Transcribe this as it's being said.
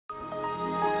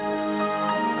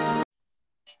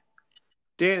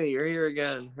Danny, you're here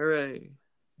again. Hooray.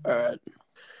 All right.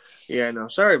 Yeah, I know.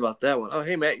 Sorry about that one. Oh,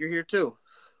 hey, Matt, you're here too.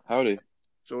 Howdy.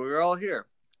 So we're all here.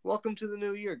 Welcome to the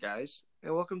new year, guys.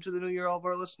 And welcome to the new year, all of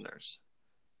our listeners.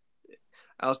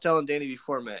 I was telling Danny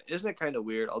before, Matt, isn't it kind of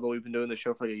weird, although we've been doing the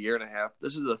show for like a year and a half,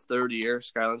 this is the third year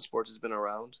Skyline Sports has been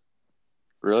around.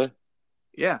 Really?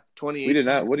 Yeah, 2018. We did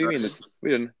not. What do you mean? We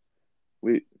didn't.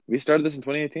 We started this in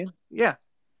 2018? Yeah. Are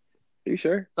you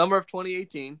sure? Summer of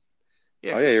 2018.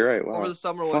 Yeah. Oh, yeah, you're right. Wow. Over the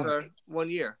summer was our 1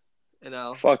 year. And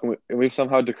now. Fuck, and we've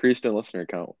somehow decreased in listener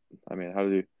count. I mean, how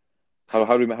do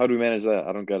we manage that?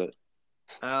 I don't get it.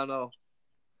 I don't know.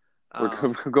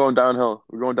 We're going downhill.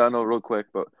 We're going downhill real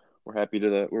quick, but we're happy to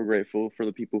that. We're grateful for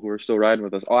the people who are still riding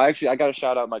with us. Oh, actually, I got to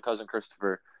shout out my cousin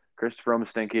Christopher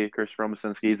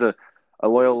Omastinky. He's a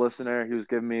loyal listener. He was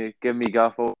giving me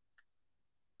guff over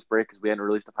this break because we hadn't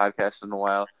released a podcast in a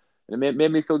while, and it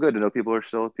made me feel good to know people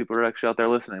are actually out there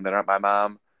listening that aren't my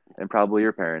mom and probably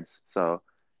your parents. So,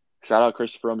 shout out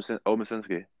Christopher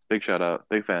Omastinky. Big shout out.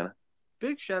 Big fan.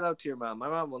 Big shout out to your mom. My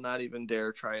mom will not even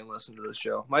dare try and listen to the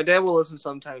show. My dad will listen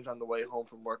sometimes on the way home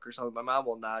from work or something. My mom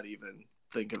will not even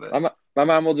think of it. My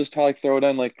mom will just throw it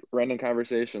in like random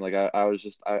conversation. Like I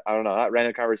don't know, not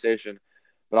random conversation,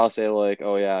 but I'll say like,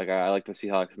 oh yeah, I like the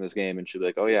Seahawks in this game, and she'll be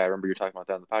like, oh yeah, I remember you talking about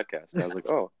that on the podcast. And I was like,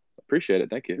 oh, appreciate it,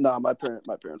 thank you. No, my parents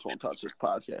won't touch this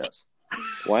podcast.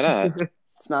 Why not?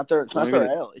 It's not their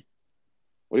alley.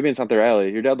 What do you mean it's not their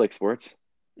alley? Your dad likes sports.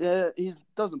 Yeah, he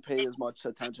doesn't pay as much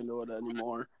attention to it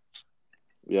anymore.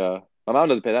 Yeah, my mom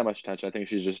doesn't pay that much attention. I think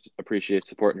she just appreciates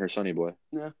supporting her sonny boy.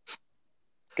 Yeah.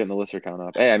 Getting the listener count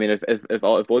up. Hey, I mean, if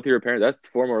both of your parents, that's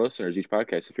 4 more listeners each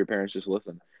podcast. If your parents just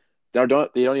listen, you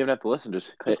don't even have to listen.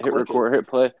 Just hit record,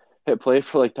 hit play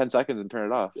for like 10 seconds and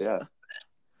turn it off. Yeah,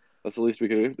 that's the least we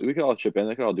could all chip in.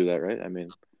 They could all do that, right? I mean,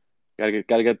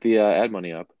 gotta get the ad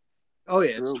money up. Oh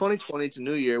yeah, it's 2020. It's a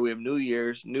new year. We have new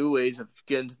years, new ways of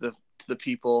getting to the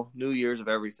people, new years of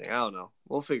everything. I don't know.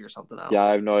 We'll figure something out. Yeah,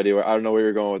 I have no idea. I don't know where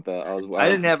you're going with that. I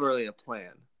didn't have really a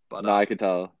plan, but no, I could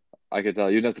tell. You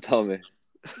didn't have to tell me.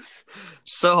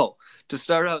 So, to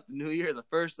start out the new year, the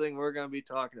first thing we're going to be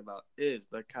talking about is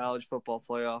the college football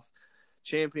playoff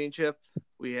championship.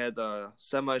 We had the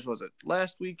semis, was it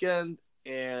last weekend?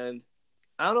 And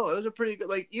I don't know, it was a pretty good,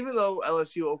 like, even though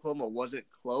LSU Oklahoma wasn't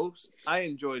close, I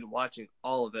enjoyed watching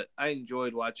all of it. I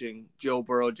enjoyed watching Joe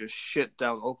Burrow just shit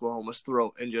down Oklahoma's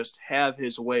throat and just have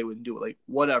his way and do like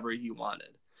whatever he wanted.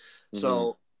 Mm-hmm.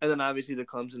 So, and then obviously the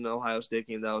Clemson Ohio State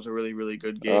game, that was a really, really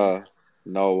good game.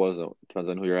 No, it wasn't.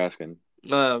 Depends on who you're asking.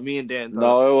 Me and Dan.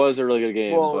 No, it was a really good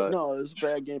game. Well, no, it was a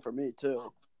bad game for me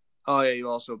too. Oh yeah, you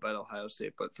also bet Ohio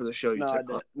State, but for the show you took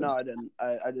Clemson. No, I didn't.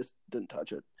 I just didn't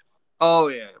touch it. Oh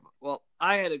yeah. Well,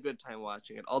 I had a good time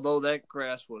watching it. Although that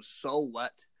grass was so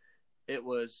wet, it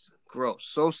was gross,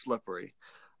 so slippery.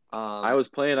 I was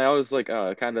playing. I was like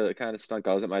kind of stunk.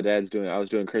 I was at my dad's I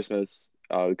was doing Christmas.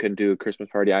 We couldn't do a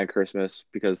Christmas party on Christmas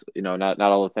because not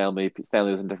all the family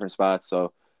was in different spots.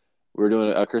 So we were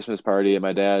doing a Christmas party at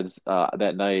my dad's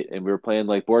that night, and we were playing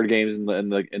like board games in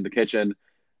the kitchen,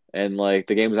 and like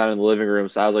the game was on in the living room.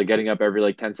 So I was like getting up every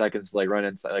like 10 seconds to like run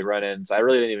in. So I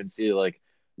really didn't even see like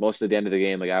most of the end of the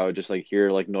game. Like I would just like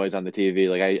hear like noise on the TV. Do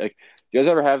you guys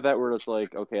ever have that where it's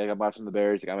like, okay, like I'm watching the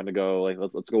Bears, like I'm gonna go like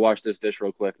let's go wash this dish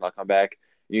real quick, and I'll come back.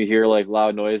 You hear like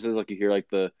loud noises, like you hear like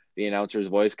the announcer's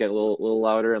voice get a little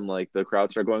louder, and like the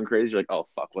crowd start going crazy. You're like, oh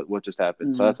fuck, what just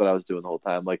happened? Mm-hmm. So that's what I was doing the whole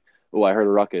time. Like, oh, I heard a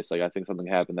ruckus. Like I think something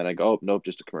happened. Then I go, oh nope,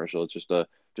 just a commercial. It's just that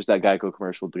Geico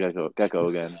commercial with the Gecko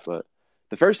again. But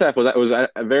the first half was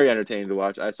very entertaining to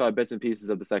watch. I saw bits and pieces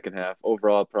of the second half.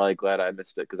 Overall, probably glad I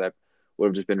missed it because I would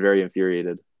have just been very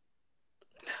infuriated.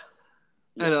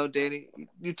 I know, Danny,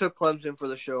 you took Clemson for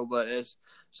the show, but as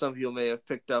some people may have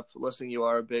picked up listening, you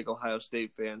are a big Ohio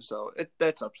State fan, so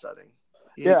that's upsetting.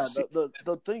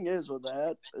 The thing is with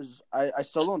that is I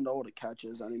still don't know what a catch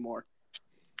is anymore.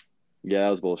 Yeah, that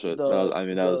was bullshit.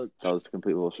 That was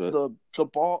complete bullshit. The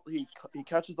ball, he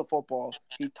catches the football,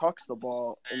 he tucks the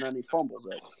ball, and then he fumbles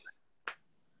it.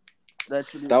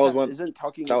 Isn't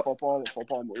tucking the football a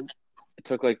football move? It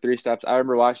took like 3 steps. I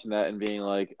remember watching that and being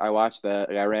like, I watched that.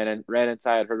 Like, I ran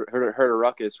inside, heard a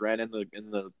ruckus, ran in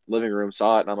the living room,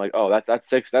 saw it, and I'm like, oh, that's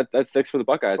 6. That's 6 for the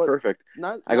Buckeyes. But perfect.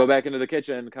 I go back into the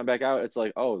kitchen, come back out. It's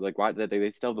like, oh, like why did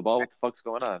they still have the ball? What the fuck's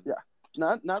going on? Yeah.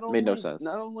 Not only made no sense.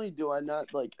 Not only do I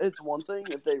not like, it's one thing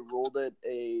if they ruled it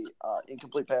a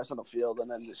incomplete pass on the field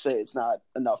and then say it's not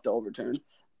enough to overturn.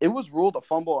 It was ruled a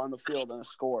fumble on the field and a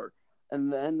score,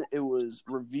 and then it was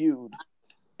reviewed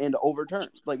and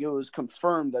overturned. Like it was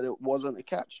confirmed that it wasn't a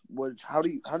catch. Which how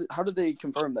did they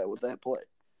confirm that with that play?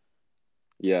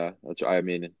 Yeah, that's. I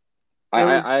mean,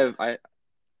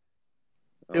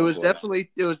 It Oh, was boy.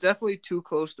 definitely too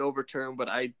close to overturn,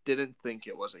 but I didn't think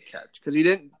it was a catch because he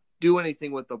didn't do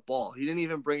anything with the ball. He didn't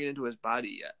even bring it into his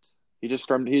body yet. He just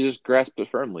grasped it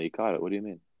firmly. He caught it. What do you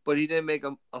mean? But he didn't make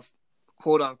a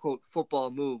quote unquote football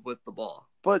move with the ball.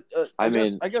 But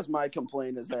I I guess my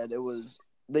complaint is that it was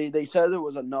they said there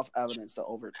was enough evidence to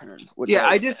overturn. Which Yeah,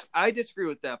 I disagree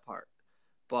with that part.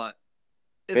 But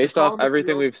if based the call off on the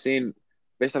everything field- we've seen,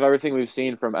 based off everything we've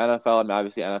seen from NFL, and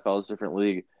obviously NFL is a different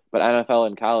league, but NFL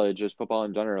and college, just football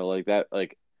in general, that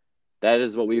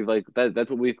is what that's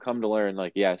what we've come to learn.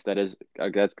 Like, yes,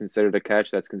 that's considered a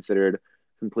catch. That's considered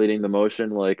completing the motion,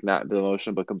 like not the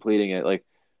motion, but completing it. Like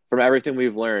from everything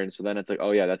we've learned. So then it's like,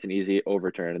 oh yeah, that's an easy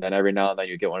overturn. And then every now and then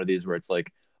you get one of these where it's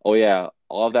like, oh yeah,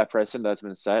 all of that precedent that's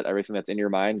been set, everything that's in your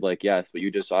mind, like yes, what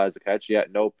you just saw as a catch. Yeah,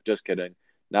 nope, just kidding,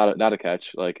 not a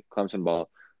catch, like Clemson ball.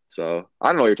 So I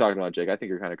don't know what you're talking about, Jake. I think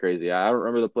you're kind of crazy. I don't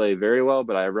remember the play very well,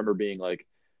 but I remember being like,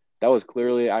 that was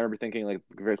clearly. I remember thinking like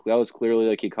that was clearly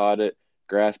like he caught it,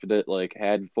 grasped it, like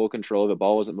had full control. The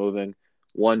ball wasn't moving.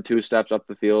 1, 2 steps up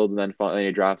the field, and then finally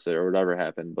he drops it or whatever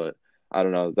happened. But I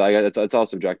don't know. It's all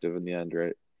subjective in the end,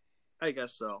 right? I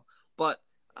guess so. But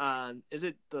is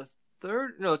it the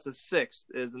third? No, it's the 6th.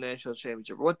 Is the national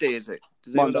championship? What day is it?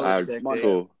 Does anyone know the exact Monday. day?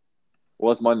 Cool.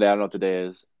 Well, it's Monday. I don't know what the day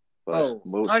is. But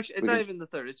Actually, it's not even the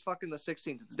 3rd. It's fucking the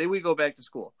 16th. It's the day we go back to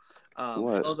school.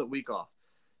 What? That was a week off.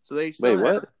 So they Wait,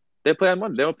 what? They play on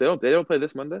Monday. They don't play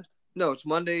this Monday. No, it's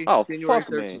Monday, Oh, January fuck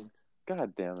me. 13th.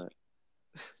 God damn it.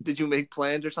 Did you make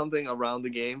plans or something around the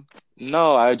game?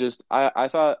 No, I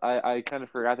thought I kind of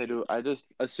forgot they do. I just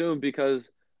assumed because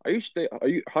are you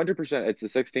 100%? It's the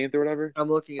 16th or whatever. I'm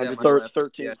looking at my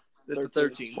 13th. Yes, it's the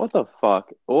 13th. What the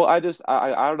fuck? Well, I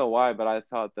don't know why, but I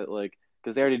thought that like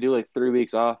because they already do like 3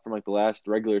 weeks off from like the last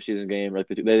regular season game, right?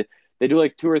 They do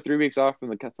like 2 or 3 weeks off from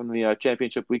the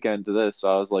championship weekend to this. So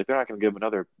I was like, they're not going to give them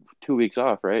another 2 weeks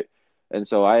off, right? And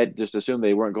so I had just assumed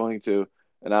they weren't going to.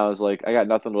 And I was like, I got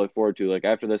nothing to look forward to. Like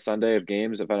after this Sunday of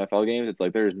games, of NFL games, it's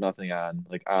like there's nothing on.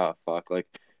 Like, fuck. Like,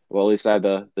 well, at least I had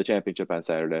the championship on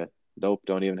Saturday. Nope,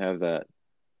 don't even have that.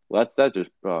 Well, that just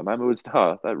my mood's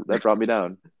tough. That brought me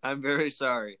down. I'm very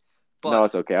sorry. But No,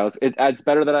 it's okay. It's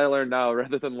better that I learned now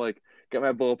rather than like get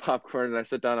my bowl of popcorn and I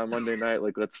sit down on Monday night.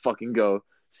 Like, let's fucking go.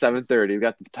 7:30. We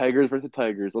got the Tigers versus the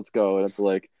Tigers. Let's go. And it's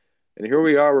like, and here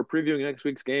we are. We're previewing next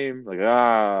week's game. Like,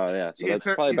 yeah. So that's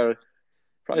probably better.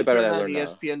 Probably better than I learned now.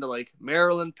 ESPN to like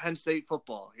Maryland, Penn State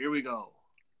football. Here we go.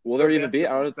 Will there even be?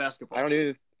 Basketball. I don't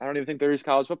even think there is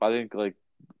college football. I think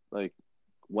like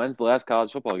when's the last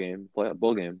college football game?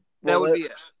 Bowl game. That would be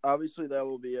it. Obviously, that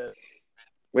will be it.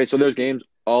 Wait, so there's games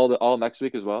all next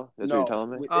week as well? That's what you're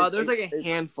telling me? There's like a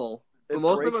handful. But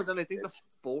most of them are done. I think the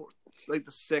 4th, like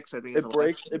the 6th. I think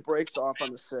it breaks off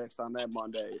on the 6th on that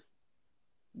Monday.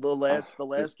 The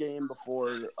last game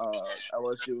before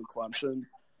LSU and Clemson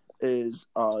is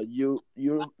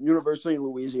University of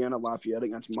Louisiana Lafayette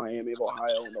against Miami of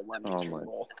Ohio in the Lemon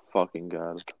Bowl. Fucking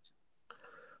god.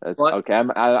 That's okay.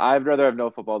 I'd rather have no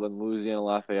football than Louisiana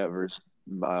Lafayette versus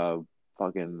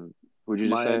fucking who'd you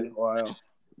just Miami, say? Ohio.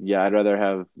 Yeah, I'd rather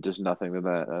have just nothing than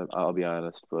that. I'll be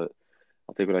honest, but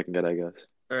I'll take what I can get, I guess.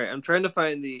 All right, I'm trying to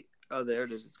find the. Oh, there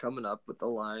it is. It's coming up with the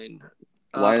line.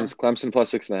 Lions Clemson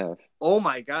plus 6.5. Oh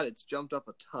my god, it's jumped up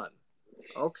a ton.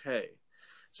 Okay.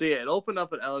 So yeah, it opened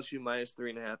up at LSU minus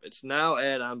 3.5. It's now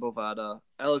on Bovada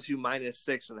LSU minus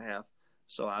 6.5.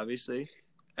 So obviously,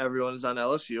 everyone's on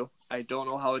LSU. I don't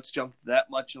know how it's jumped that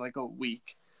much in like a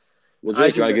week. Well,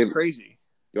 Jake, crazy.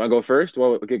 You want to go first?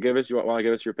 Well, you want to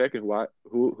give us your pick and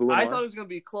who? I thought it was going to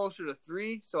be closer to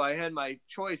 3, so I had my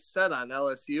choice set on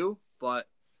LSU, but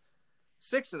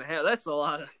 6.5. That's a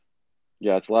lot of.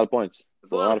 Yeah, it's a lot of points.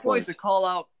 It's a lot of points to call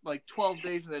out like 12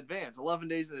 days in advance, 11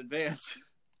 days in advance.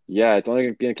 Yeah, it's only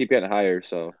going to keep getting higher,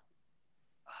 so.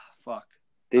 Fuck.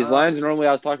 These lines, normally,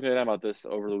 I was talking to them about this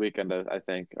over the weekend, I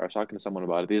think. I was talking to someone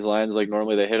about it. These lines, like,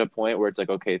 normally they hit a point where it's like,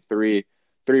 okay, 3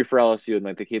 for LSU, and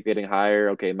like they keep getting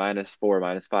higher. Okay, -4,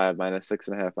 -5,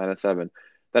 -6.5, -7.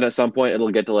 Then at some point,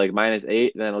 it'll get to like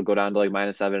 -8, and then it'll go down to like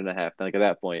 -7.5. Then like at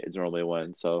that point, it's normally a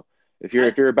win. So if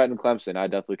you're betting Clemson, I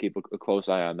definitely keep a close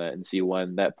eye on that and see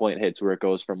when that point hits where it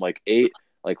goes from like 8,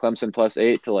 like Clemson plus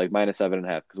 8 to like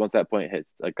 -7.5. Because once that point hits,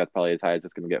 like that's probably as high as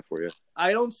it's going to get for you.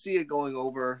 I don't see it going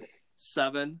over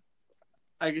 7.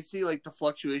 I can see like the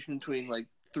fluctuation between like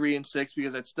 3 and 6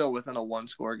 because it's still within a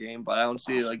 1-score game, but I don't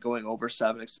see it like going over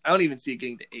 7. I don't even see it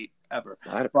getting to 8 ever.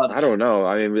 I don't know.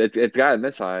 I mean, it's gotten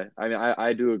this high. I mean,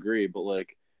 I do agree, but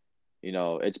like, you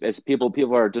know, it's people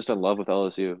are just in love with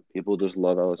LSU. People just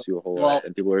love LSU a whole lot,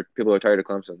 and people are tired of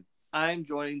Clemson. I'm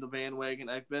joining the bandwagon.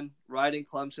 I've been riding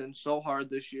Clemson so hard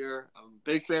this year. I'm a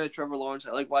big fan of Trevor Lawrence.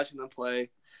 I like watching them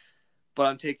play. but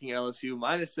I'm taking LSU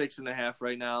minus 6.5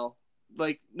 right now.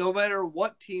 Like, no matter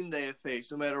what team they have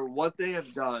faced, no matter what they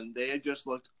have done, they have just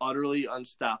looked utterly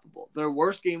unstoppable. Their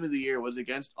worst game of the year was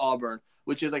against Auburn,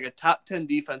 which is like a top 10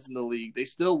 defense in the league. They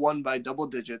still won by double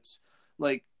digits.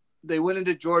 Like, they went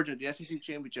into Georgia, the SEC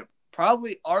championship,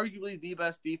 probably arguably the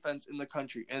best defense in the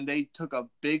country, and they took a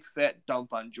big fat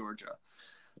dump on Georgia.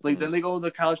 Like, then they go to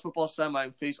the college football semi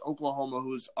and face Oklahoma,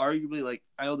 who's arguably, like,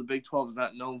 I know the Big 12 is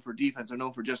not known for defense. They're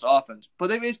known for just offense. But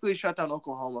they basically shut down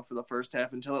Oklahoma for the first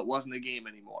half until it wasn't a game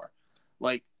anymore.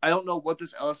 Like, I don't know what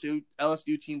this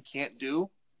LSU team can't do.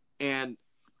 And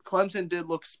Clemson did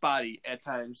look spotty at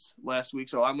times last week,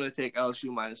 so I'm going to take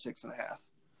LSU minus 6.5.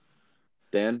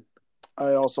 Dan?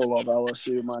 I also love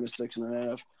LSU minus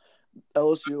 6.5.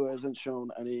 LSU hasn't shown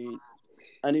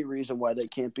any reason why they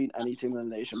can't beat any team in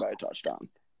the nation by a touchdown.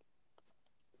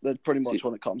 That's pretty much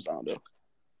what it comes down to.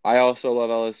 I also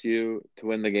love LSU to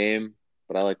win the game,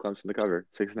 but I like Clemson to cover.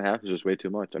 6.5 is just way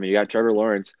too much. I mean, you got Trevor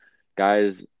Lawrence,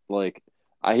 guys like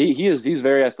he's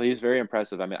very athletic, he's very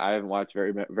impressive. I mean, I haven't watched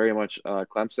very much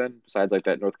Clemson besides like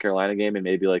that North Carolina game, and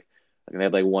maybe like they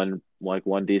had one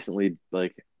decently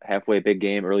like halfway big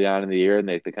game early on in the year, and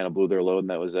they kind of blew their load, and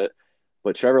that was it.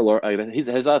 But Trevor Lawrence, his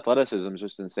athleticism is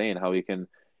just insane. How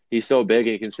he's so big,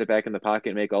 and he can sit back in the pocket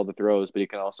and make all the throws, but he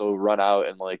can also run out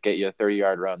and like get you a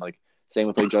 30-yard run. Like same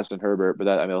with like Justin Herbert, but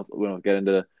we don't get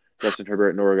into Justin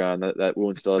Herbert in Oregon. That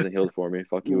wound still hasn't healed for me.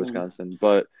 Fuck you, Wisconsin.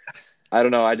 But I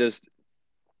don't know. I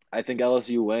think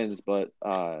LSU wins, but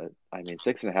I mean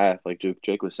 6.5, like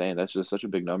Jake was saying, that's just such a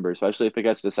big number, especially if it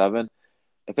gets to 7.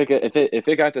 If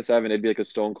it got to 7, it'd be like a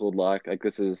stone cold lock. Like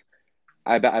this is.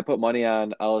 I put money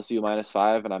on LSU minus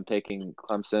 5, and I'm taking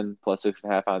Clemson plus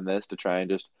 6.5 on this to try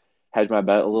and just hedge my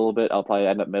bet a little bit. I'll probably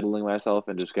end up middling myself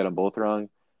and just get them both wrong.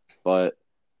 But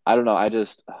I don't know. I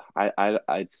like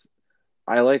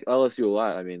LSU a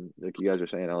lot. I mean, like you guys are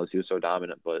saying, LSU is so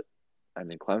dominant, but I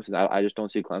mean Clemson. I just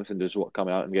don't see Clemson just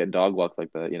coming out and getting dog walked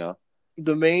like that. You know.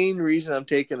 The main reason I'm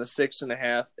taking the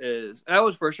 6.5 is, and I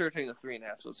was for sure taking the 3.5,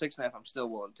 so 6.5 I'm still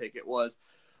willing to take it, was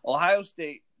Ohio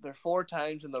State, their 4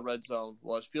 times in the red zone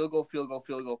was field goal,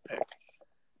 pick.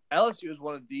 LSU is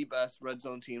one of the best red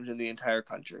zone teams in the entire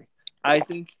country. I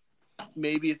think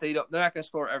maybe if they're not going to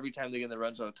score every time they get in the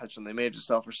red zone a touchdown. They may have to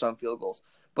settle for some field goals,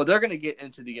 but they're going to get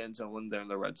into the end zone when they're in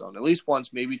the red zone at least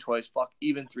once, maybe twice,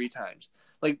 even 3 times.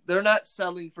 Like they're not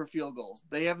settling for field goals.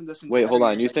 They haven't this. Wait, hold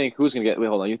on. You think who's going to get? Wait,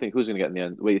 hold on. You think who's going to get in the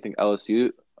end? Wait, you think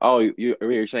LSU? Oh,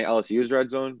 you're saying LSU's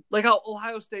red zone? Like how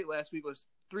Ohio State last week was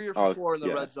 3 or 4 in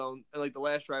the red zone, and like the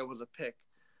last drive was a pick.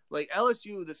 Like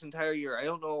LSU this entire year, I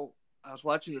don't know. I was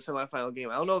watching the semifinal game.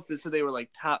 I don't know if they said they were like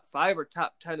top 5 or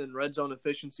top 10 in red zone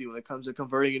efficiency when it comes to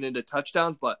converting it into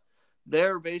touchdowns, but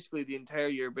they're basically the entire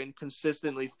year been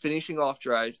consistently finishing off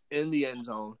drives in the end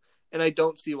zone, and I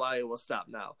don't see why it will stop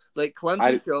now. Like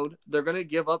Clemson showed, they're going to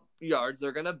give up yards,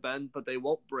 they're going to bend, but they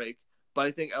won't break. But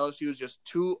I think LSU is just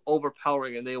too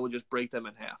overpowering, and they will just break them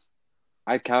in half.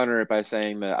 I counter it by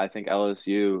saying that I think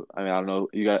LSU. I mean, I don't know.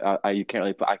 You guys, I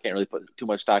can't really put too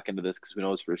much stock into this because we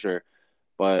know it's for sure.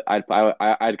 But I'd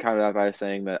counter that by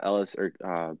saying that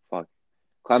Clemson,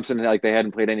 like they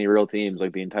hadn't played any real teams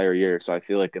like the entire year, so I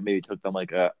feel like it maybe took them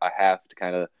like a half to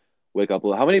kind of wake up a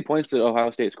little. How many points did Ohio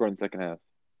State score in the second half?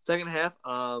 Second half,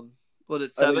 was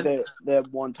it 7? I think they had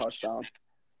 1 touchdown.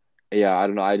 Yeah, I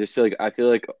don't know. I feel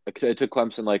like it took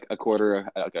Clemson like a quarter,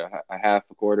 like a half,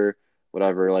 a quarter,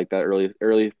 whatever, like that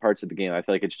early parts of the game. I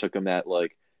feel like it just took them that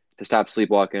like to stop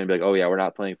sleepwalking and be like, oh yeah, we're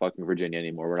not playing fucking Virginia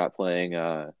anymore. We're not playing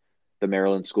the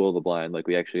Maryland School of the Blind. Like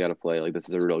we actually got to play. Like this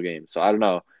is a real game. So I don't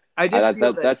know.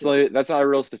 That's not a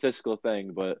real statistical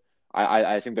thing, but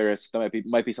I think there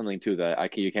might be something to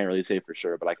that. You can't really say for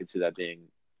sure, but I could see that being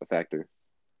a factor.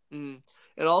 And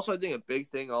also, I think a big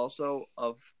thing also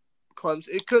of Clemson,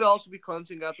 it could also be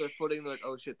Clemson got their footing. They're like,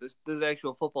 oh shit, this is an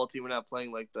actual football team. We're not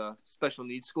playing like the special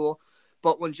needs school.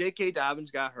 But when J.K.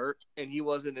 Dobbins got hurt and he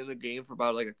wasn't in the game for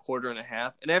about like a quarter and a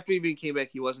half, and after he even came back,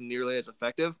 he wasn't nearly as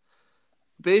effective.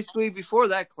 Basically, before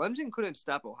that, Clemson couldn't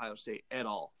stop Ohio State at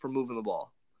all from moving the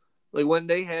ball. Like when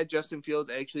they had Justin Fields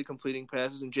actually completing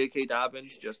passes and J.K.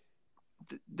 Dobbins,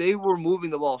 they were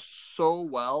moving the ball so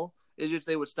well. It's just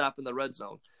they would stop in the red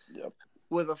zone. Yep.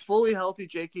 With a fully healthy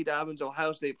J.K. Dobbins,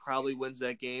 Ohio State probably wins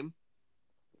that game.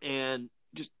 And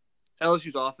just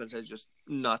LSU's offense is just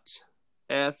nuts.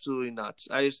 Absolutely nuts.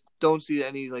 I just don't see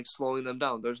any like slowing them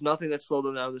down. There's nothing that slowed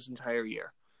them down this entire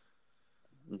year.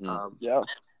 Mm-hmm. Yeah.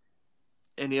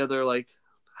 Any other like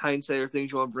hindsight or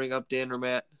things you want to bring up, Dan or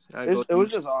Matt? It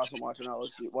was just awesome watching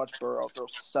LSU. Watch Burrow throw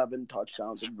 7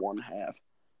 touchdowns in 1 half.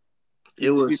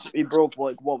 He broke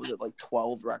like what was it, like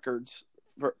 12 records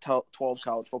for 12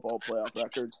 college football playoff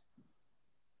records.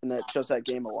 in that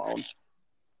game alone.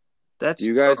 That's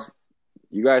You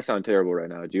guys sound terrible right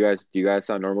now. Do you guys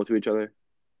sound normal to each other?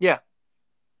 yeah.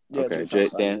 Yeah, Okay, Jay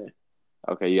sounds fine to Dan. me.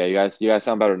 Okay, yeah, you guys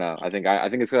sound better now. I think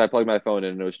it's because I plugged my phone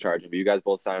in and it was charging, but you guys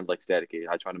both sounded like staticky.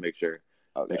 I just want to make sure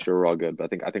Okay. we're all good. But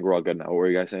I think we're all good now. What were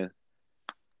you guys saying?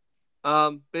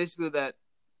 Basically that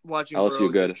watching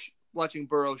LSU good.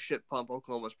 Burrow shit pump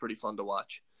Oklahoma was pretty fun to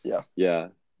watch. Yeah.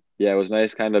 It was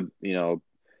nice, kind of. It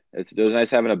was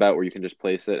nice having a bet where you can just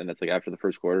place it, and it's like after the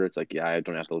first quarter, it's like, yeah, I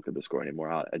don't have to look at the score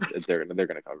anymore. They're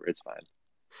gonna cover. It's fine.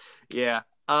 Yeah.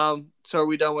 So are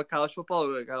we done with college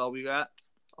football? We got all we got.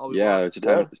 Yeah, it's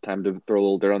time to throw a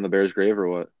little dirt on the Bears' grave, or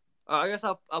what? I guess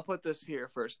I'll put this here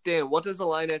first. Dan, what does the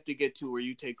line have to get to where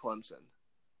you take Clemson?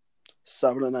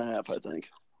 7.5, I think.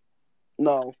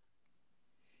 No.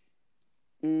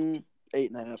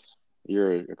 8.5.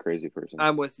 You're a crazy person.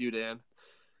 I'm with you, Dan.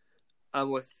 I'm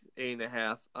with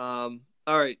 8.5. All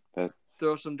right. Okay.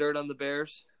 Throw some dirt on the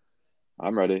Bears.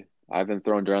 I'm ready. I've been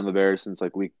throwing dirt on the Bears since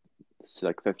week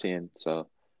 15, so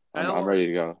I'm ready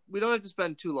to go. We don't have to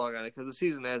spend too long on it because the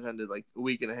season has ended like a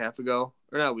week and a half ago,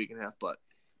 or not a week and a half, but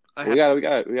we got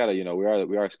we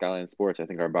are Skyline Sports. I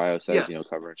think our bio says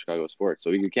covering Chicago sports,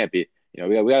 so we can't be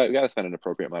we got to spend an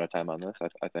appropriate amount of time on this.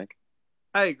 I think.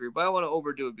 I agree, but I want to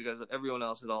overdo it because everyone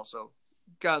else had also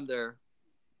gotten the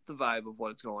vibe of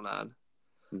what's going on.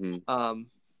 Mm-hmm.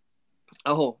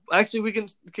 Actually, we can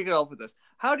kick it off with this.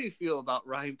 How do you feel about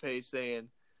Ryan Pace saying?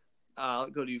 I'll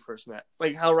go to you first, Matt.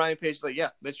 Like how Ryan Pace is like, yeah,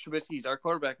 Mitch Trubisky's our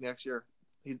quarterback next year.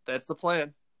 That's the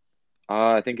plan.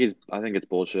 I think it's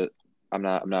bullshit. I'm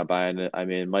not buying it. I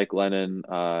mean, Mike Lennon.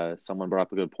 Someone brought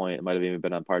up a good point. It might have even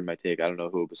been on Pardon My Take. I don't know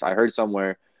who, but I heard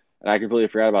somewhere, and I completely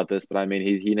forgot about this. But I mean,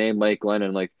 he named Mike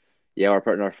Lennon like, yeah, we're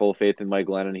putting our full faith in Mike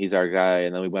Lennon. He's our guy.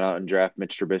 And then we went out and drafted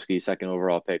Mitch Trubisky, second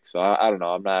overall pick. So I don't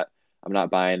know. I'm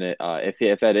not buying it.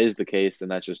 If that is the case, then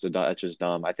that's just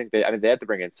dumb. I think they have to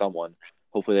bring in someone.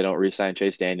 Hopefully they don't re-sign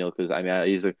Chase Daniel because I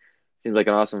mean seems like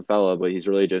an awesome fellow, but he's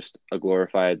really just a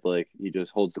glorified he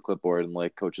just holds the clipboard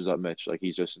and coaches up Mitch.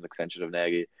 He's just an extension of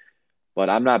Nagy. But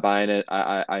I'm not buying it.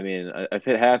 I mean, if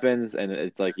it happens and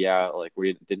it's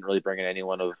we didn't really bring in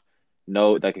anyone of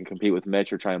note that can compete with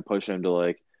Mitch or try and push him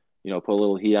to put a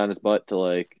little heat on his butt to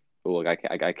I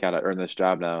gotta earn this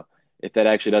job now. If that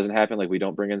actually doesn't happen, we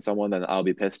don't bring in someone, then I'll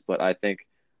be pissed. But I think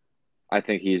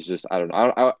he's just I don't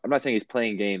know. I'm not saying he's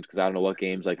playing games because I don't know what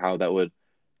games how that would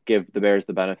give the Bears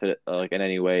the benefit in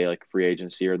any way free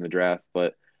agency or in the draft.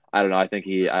 But I don't know. I think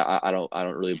I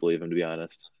don't really believe him, to be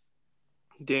honest.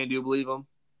 Dan, do you believe him?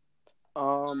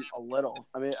 A little.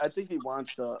 I mean, I think he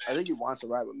wants to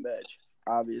ride with Mitch,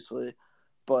 obviously,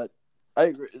 but I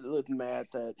agree with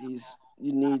Matt that you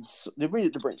need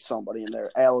to bring somebody in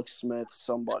there. Alex Smith,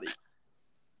 somebody.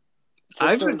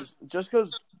 Just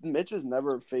because Mitch has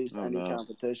never faced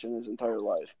competition his entire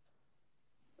life.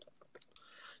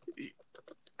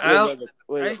 Am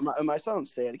I sounding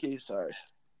staticky? Sorry.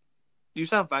 You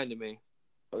sound fine to me.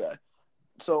 Okay.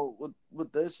 So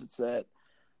with this, it's that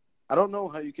I don't know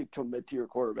how you could commit to your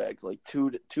quarterback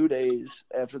 2 days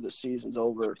after the season's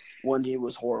over when he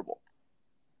was horrible.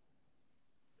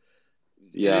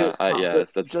 Yeah,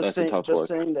 that's a tough look. Just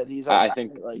saying that he's. I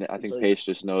think Pace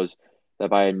just knows that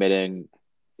by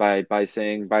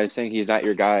saying he's not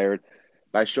your guy or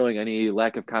by showing any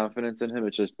lack of confidence in him,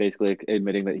 it's just basically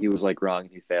admitting that he was wrong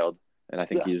and he failed. And I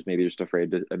think he was maybe just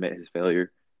afraid to admit his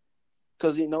failure.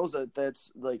 Because he knows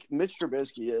that's Mitch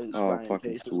Trubisky is Ryan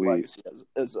Pace's legacy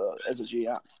as a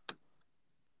GM.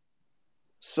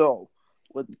 So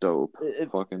dope.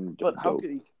 But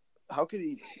how could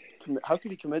he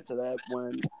commit to that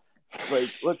when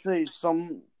let's say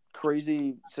some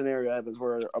crazy scenario happens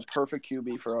where a perfect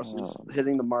QB for us is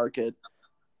hitting the market.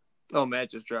 Oh,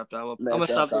 Matt just dropped out. I'm gonna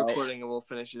stop the recording and we'll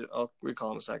finish it. I'll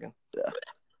recall in a second. Yeah.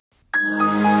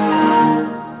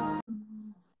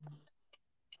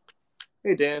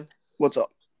 Hey Dan. What's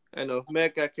up? I know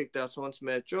Matt got kicked out, so once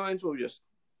Matt joins, we'll just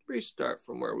restart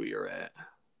from where we are at.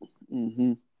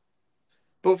 Mm-hmm.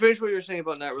 But finish what you were saying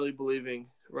about not really believing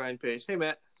Ryan Pace. Hey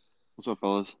Matt. What's up,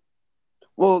 fellas?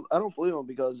 Well, I don't believe him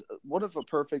because what if a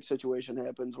perfect situation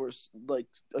happens where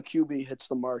a QB hits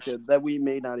the market that we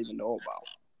may not even know about?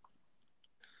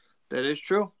 That is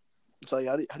true. It's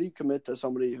how do you commit to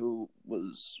somebody who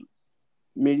was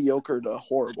mediocre to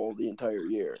horrible the entire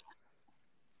year?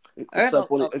 Except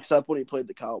when he played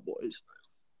the Cowboys.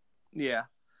 Yeah.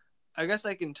 I guess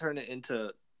I can turn it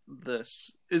into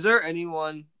this. Is there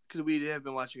anyone, because we have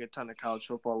been watching a ton of college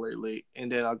football lately,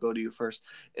 and then I'll go to you first.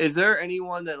 Is there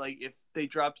anyone that, if they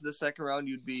drop to the second round,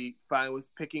 you'd be fine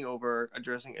with picking over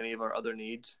addressing any of our other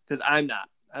needs? Because I'm not.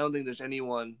 I don't think there's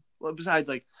anyone, well, besides,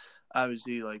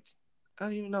 obviously, I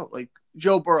don't even know, like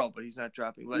Joe Burrow, but he's not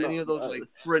dropping. But any of those like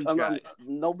fringe guys.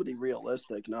 Nobody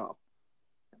realistic, no.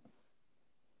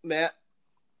 Matt?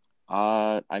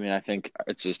 I mean, I think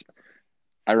it's just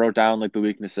I wrote down like the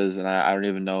weaknesses, and I don't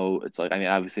even know. It's like I mean,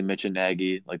 obviously Mitch and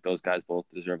Nagy, like those guys both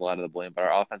deserve a lot of the blame, but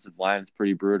our offensive line is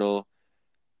pretty brutal.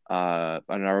 And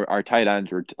our tight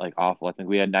ends were like awful. I think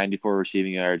we had 94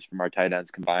 receiving yards from our tight ends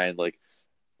combined. Like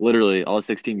literally all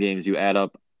 16 games, you add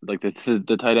up like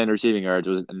the tight end receiving yards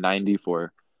was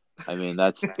 94. I mean,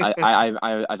 that's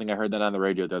I think I heard that on the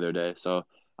radio the other day. So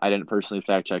I didn't personally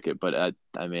fact check it, but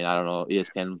I mean, I don't know.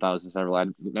 ESPN 1000's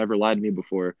never lied to me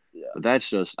before. Yeah. But that's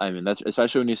just I mean, that's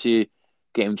especially when you see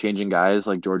game changing guys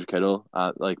like George Kittle,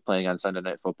 like playing on Sunday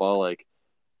Night Football, like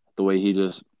the way he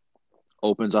just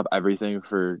opens up everything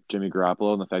for Jimmy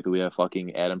Garoppolo, and the fact that we have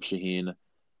fucking Adam Shaheen,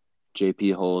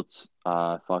 J.P. Holtz,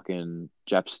 fucking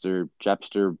Jepson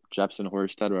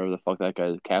Horsted, whatever the fuck that guy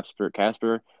is, Casper,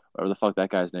 whatever the fuck that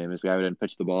guy's name is, the guy who didn't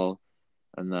pitch the ball,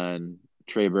 and then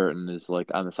Trey Burton is like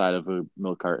on the side of a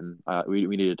milk carton. We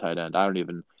need a tight end. I don't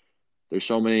even. There's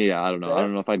so many. I don't know. I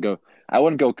don't know if I'd go. I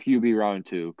wouldn't go QB round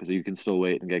 2 because you can still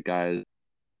wait and get guys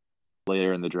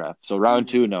later in the draft. So round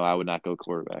 2, no, I would not go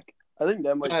quarterback. I think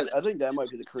that might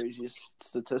be the craziest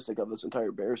statistic of this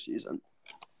entire Bear season.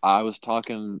 I was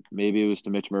talking, maybe it was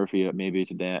to Mitch Murphy, maybe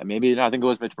to Dan, maybe no, I think it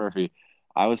was Mitch Murphy.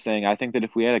 I was saying I think that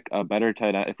if we had a better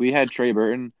tight end, if we had Trey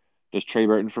Burton, just Trey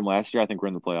Burton from last year, I think we're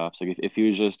in the playoffs. Like if he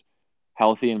was just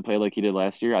healthy and played like he did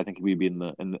last year, I think we'd be in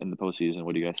the postseason.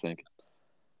 What do you guys think?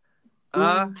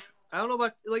 I don't know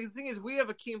about like the thing is we have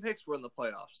Akeem Hicks we're in the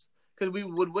playoffs because we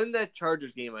would win that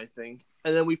Chargers game I think,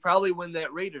 and then we probably win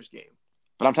that Raiders game.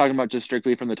 But I'm talking about just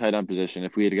strictly from the tight end position.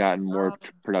 If we had gotten more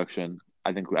production,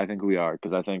 I think we are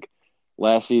because I think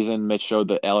last season Mitch showed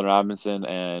that Allen Robinson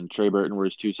and Trey Burton were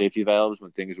his 2 safety valves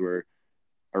when things were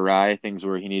awry, things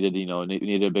where he needed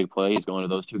needed a big play. He's going to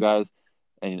those 2 guys,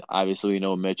 and obviously we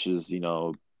know Mitch has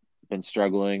been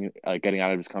struggling getting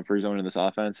out of his comfort zone in this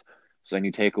offense. So then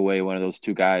you take away one of those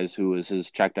 2 guys who was his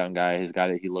check down guy, his guy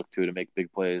that he looked to make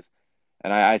big plays.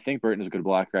 And I think Burton is a good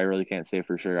blocker. I really can't say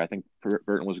for sure. I think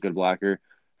Burton was a good blocker,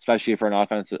 especially for an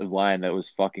offensive line that was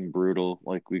fucking brutal.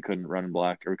 Like we couldn't run and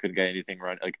block, or we couldn't get anything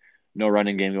run, like no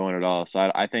running game going at all.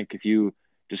 So I think if you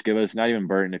just give us not even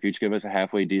Burton, if you just give us a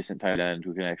halfway decent tight end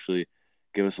who can actually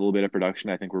give us a little bit of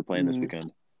production, I think we're playing this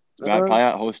weekend. Probably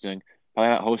not hosting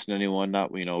anyone,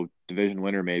 not division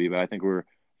winner maybe, but I think we're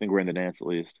in the dance at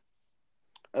least.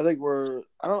 I think we're.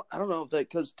 I don't know if that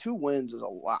because 2 wins is a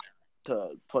lot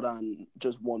to put on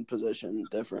just one position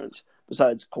difference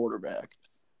besides quarterback.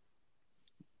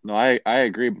 No, I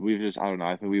agree, but I don't know.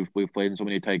 I think we've played in so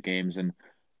many tight games, and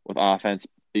with offense,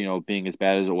 being as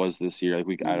bad as it was this year,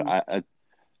 like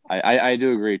I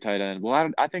do agree, tight end.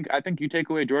 Well, I think you take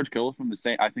away George Kittle from the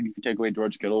same. I think if you take away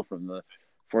George Kittle from the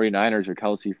 49ers or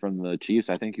Kelsey from the Chiefs,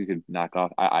 I think you could knock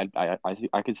off. I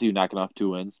could see you knocking off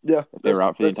 2 wins. Yeah, if they were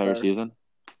out for the entire season.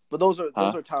 But those are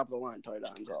top of the line tight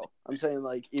ends, though. I'm saying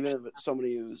like even if it's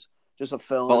somebody who's just a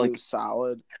fill-in who's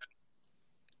solid.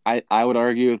 I would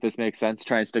argue, if this makes sense,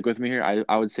 try and stick with me here.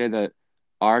 I would say that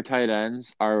our tight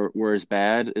ends were as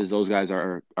bad as those guys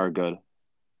are good.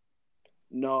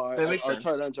 No, our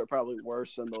tight ends are probably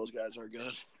worse than those guys are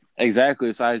good.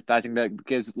 Exactly. So I think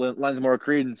that lends more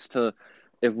credence to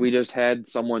if we just had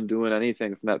someone doing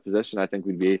anything from that position, I think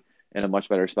we'd be in a much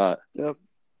better spot. Yep.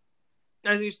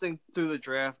 I just think through the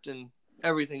draft and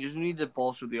everything, you just need to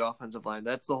bolster the offensive line.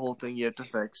 That's the whole thing you have to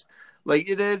fix. Like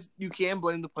it is, you can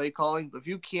blame the play calling, but if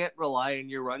you can't rely on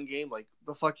your run game, like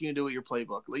the fuck you can do with your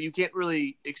playbook. Like you can't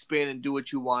really expand and do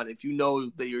what you want if you know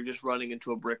that you're just running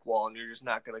into a brick wall and you're just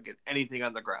not going to get anything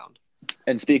on the ground.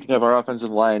 And speaking of our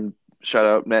offensive line, shout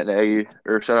out Matt Nagy,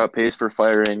 or shout out Pace for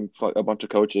firing a bunch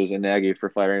of coaches and Nagy for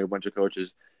firing a bunch of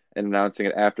coaches and announcing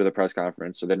it after the press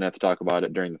conference, so they didn't have to talk about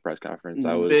it during the press conference.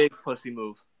 That was big pussy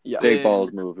move. Yeah, big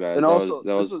balls move, guys. And also,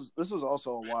 this was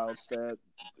also a wild stat.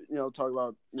 Talk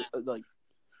about like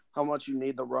how much you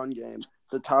need the run game.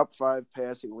 The top 5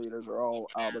 passing leaders are all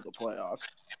out of the playoffs.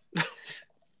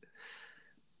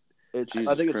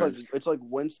 I think it's like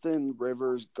Winston,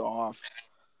 Rivers, Goff,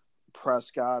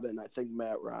 Prescott, and I think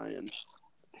Matt Ryan.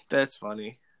 That's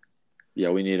funny.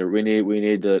 Yeah, we need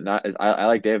to not. I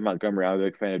like David Montgomery. I'm a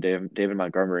big fan of David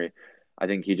Montgomery. I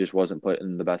think he just wasn't put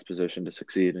in the best position to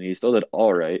succeed, and he still did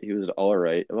all right. He was all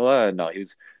right. Well, no,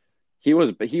 he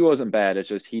wasn't bad. It's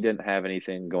just he didn't have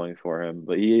anything going for him.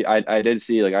 But I did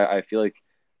see I feel like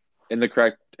in the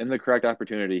correct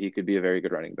opportunity, he could be a very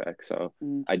good running back. So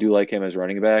I do like him as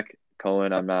running back.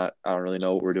 Cohen, I don't really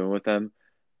know what we're doing with him,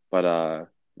 but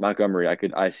Montgomery,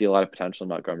 I see a lot of potential in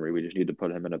Montgomery. We just need to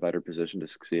put him in a better position to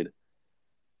succeed.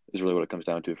 Is really what it comes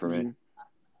down to for me.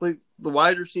 like the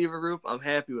wide receiver group, I'm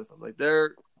happy with them. Like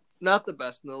they're not the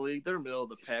best in the league. They're middle of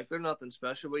the pack. They're nothing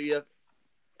special. But you have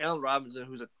Allen Robinson,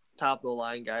 who's a top of the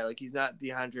line guy. Like he's not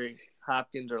DeAndre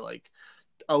Hopkins or like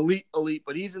elite,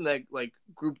 but he's in that like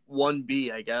group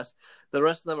 1B, I guess. The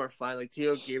rest of them are fine. Like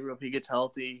Theo Gabriel, if he gets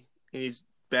healthy and he's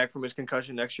back from his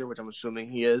concussion next year, which I'm assuming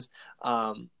he is,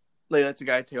 like that's a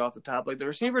guy to take off the top. Like the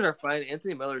receivers are fine.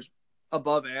 Anthony Miller's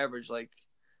above average. Like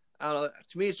I don't know.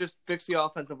 To me, it's just fix the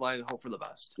offensive line and hope for the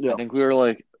best. Yeah. I think we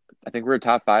were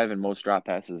top 5 in most drop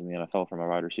passes in the NFL from our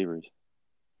wide receivers.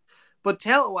 But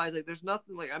talent-wise, like there's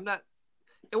nothing. Like I'm not.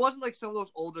 It wasn't like some of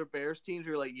those older Bears teams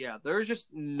where you're like, yeah, there's just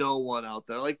no one out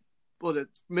there. Like, was it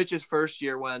Mitch's first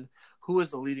year when who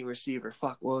was the leading receiver?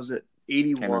 Fuck, what was it?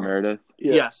 81. Cameron Meredith.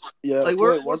 Yeah. Yes. Yeah. Like,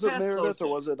 was it past Meredith those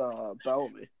or was it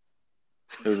Bellamy?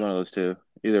 It was one of those two.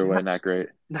 Either way, not great.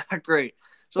 Not great.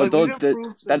 So But like, those- we've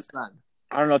improved since then.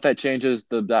 I don't know if that changes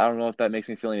I don't know if that makes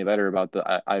me feel any better about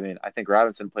I mean, I think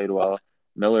Robinson played well.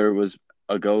 Miller was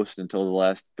a ghost until the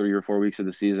last 3 or 4 weeks of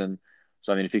the season.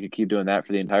 So I mean, if he could keep doing that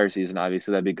for the entire season,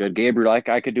 obviously that'd be good. Gabriel, like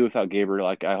I could do without Gabriel.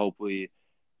 Like I hope we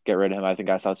get rid of him. I think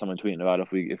I saw someone tweeting about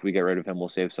if we get rid of him, we'll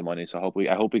save some money. So I hope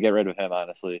we get rid of him.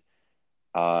 Honestly,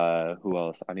 who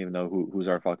else? I don't even know who's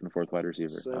our fucking fourth wide receiver.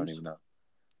 Sims. I don't even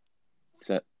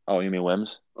know. Oh, you mean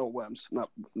Wims? Oh, Wims, not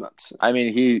Sims. I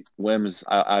mean, Wims.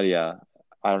 Yeah.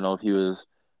 I don't know if he was.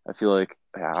 I feel like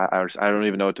I don't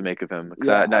even know what to make of him.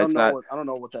 Yeah, I don't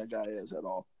know what that guy is at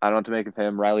all. I don't know what to make of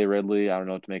him. Riley Ridley. I don't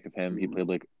know what to make of him. He played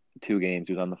like 2 games.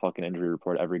 He was on the fucking injury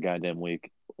report every goddamn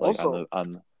week, like Also-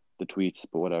 on the tweets.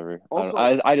 But whatever. Also-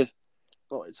 I just.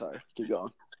 Oh, wait, sorry. Keep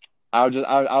going. I was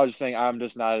just saying I'm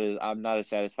not as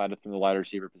satisfied with the wide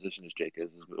receiver position as Jake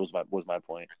is. Was my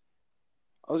point.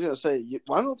 I was gonna say,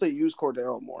 why don't they use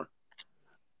Cordero more?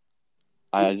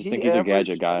 I just think he's a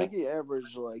gadget guy. I think he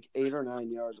averaged like 8 or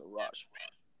 9 yards a rush.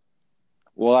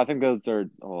 Well, I think those are.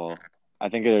 Well, I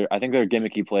think they're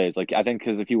gimmicky plays. Like I think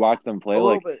because if you watch them play, A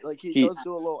little like bit, like he does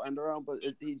do a little end around, but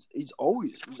he's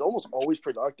almost always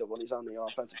productive when he's on the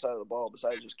offensive side of the ball,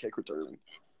 besides just kick returning.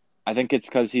 I think it's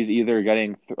because he's either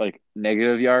getting like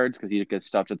negative yards because he gets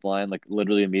stopped at the line like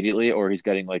literally immediately, or he's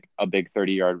getting like a big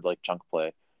 30-yard like chunk play,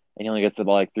 and he only gets the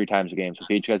ball like 3 times a game. So if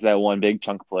he each gets that one big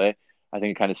chunk play, I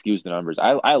think it kind of skews the numbers.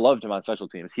 I loved him on special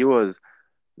teams. He was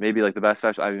maybe like the best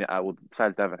special. I mean,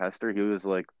 besides Devin Hester, he was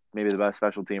like maybe the best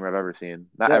special teamer I've ever seen.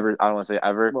 Not Yeah. ever. I don't want to say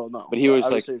ever. Well, no, But he was I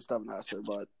would like say it's Devin Hester,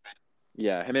 but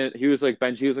yeah, he was like my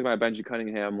Benji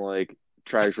Cunningham like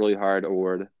tries really hard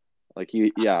award. Like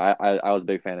I was a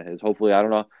big fan of his. Hopefully, I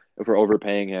don't know if we're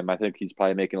overpaying him. I think he's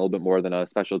probably making a little bit more than a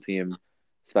special team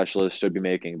specialist should be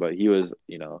making. But he was,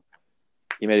 he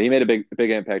made a big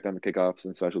impact on the kickoffs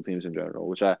and special teams in general,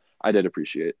 which I did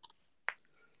appreciate.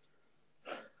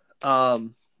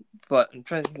 But I'm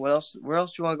trying to think where else do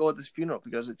you want to go with this funeral,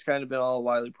 because it's kind of been all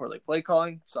wildly poor. Like play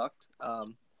calling sucked.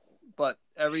 But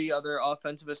every other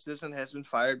offensive assistant has been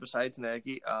fired besides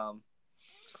Nagy.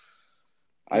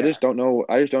 I just don't know.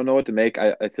 What to make.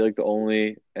 I feel like the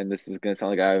only, and this is gonna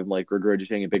sound like I'm like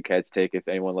regurgitating a Big Cat's take if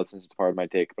anyone listens to part of my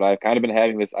take, but I've kind of been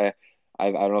having this. I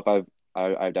don't know if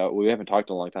I doubt we haven't talked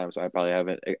in a long time, so I probably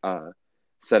haven't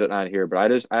said it on here.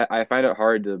 But I find it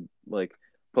hard to like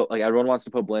put like everyone wants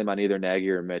to put blame on either Nagy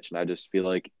or Mitch, and I just feel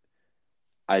like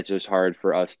it's just hard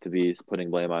for us to be putting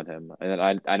blame on him. And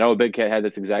then I know Big Cat had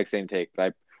this exact same take, but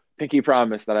I pinky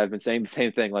promise that I've been saying the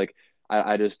same thing. Like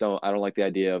I just don't like the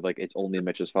idea of like it's only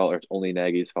Mitch's fault or it's only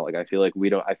Nagy's fault. Like I feel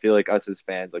like us as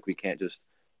fans, like we can't just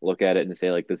look at it and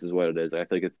say like this is what it is. I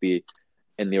feel like it's be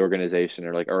in the organization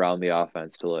or like around the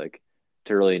offense to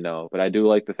really know. But I do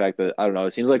like the fact that I don't know,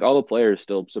 it seems like all the players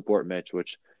still support Mitch,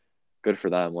 which good for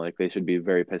them. Like they should be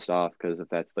very pissed off because if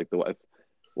that's like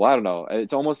well, I don't know.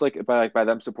 It's almost like by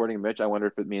them supporting Mitch, I wonder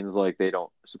if it means like they don't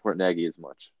support Nagy as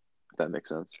much. If that makes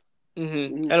sense.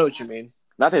 Mm-hmm. I know what you mean.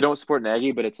 Not they don't support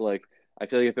Nagy, but it's like I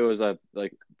feel like if it was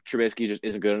like Trubisky just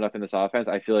isn't good enough in this offense,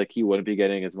 I feel like he wouldn't be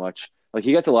getting as much. Like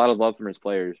he gets a lot of love from his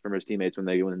players, from his teammates when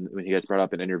he gets brought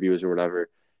up in interviews or whatever.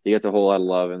 He gets a whole lot of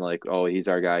love and like, oh, he's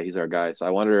our guy. So I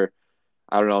wonder.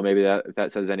 I don't know. Maybe if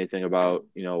that says anything about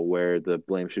where the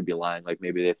blame should be lying. Like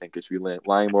maybe they think it should be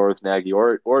lying more with Nagy,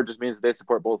 or it just means they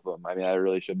support both of them. I mean, I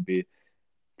really shouldn't be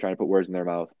trying to put words in their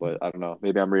mouth, but I don't know.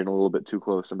 Maybe I'm reading a little bit too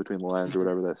close in between the lines or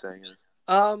whatever that saying is.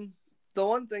 The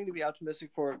one thing to be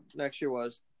optimistic for next year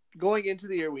was going into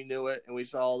the year we knew it and we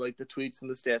saw like the tweets and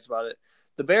the stats about it.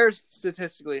 The Bears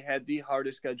statistically had the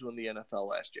hardest schedule in the NFL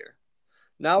last year.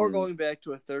 Now we're going back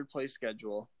to a third place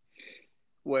schedule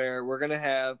where we're going to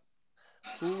have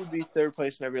who would be third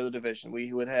place in every other division?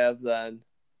 We would have then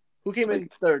who came in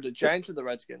third, the Giants or the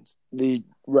Redskins? The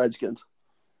Redskins.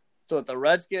 So the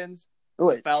Redskins, Oh,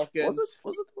 wait, the Falcons.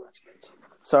 Was it the Redskins?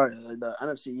 Sorry, the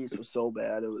NFC East was so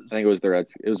bad. It was. I think it was the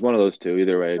Reds. It was one of those two.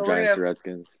 Either way, So we're gonna Giants have- or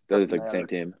Redskins. They're like the Doesn't same matter.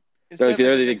 team. Instead of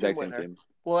They're a the division exact same winner, team.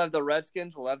 we'll have the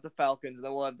Redskins, we'll have the Falcons, and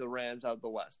then we'll have the Rams out of the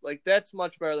West. Like that's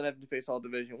much better than having to face all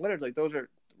division winners. Like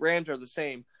Rams are the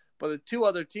same, but the two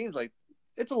other teams, like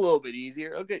it's a little bit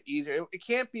easier. It'll get easier. It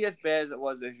can't be as bad as it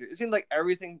was this year. It seemed like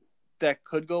everything that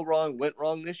could go wrong went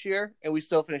wrong this year, and we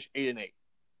still finished 8-8.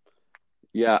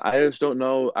 Yeah, I just don't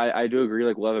know. I do agree.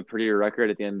 Like we'll have a prettier record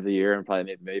at the end of the year and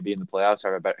probably maybe in the playoffs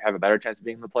or have a better chance of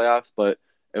being in the playoffs. But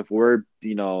if we're,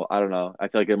 I don't know. I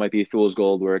feel like it might be fool's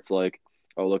gold where it's like,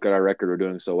 oh, look at our record, we're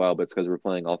doing so well, but it's because we're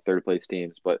playing all third place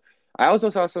teams. But I also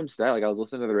saw some stat. Like I was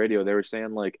listening to the radio, they were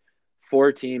saying like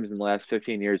 4 teams in the last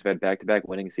 15 years have had back-to-back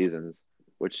winning seasons,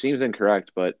 which seems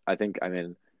incorrect. But I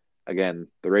mean, again,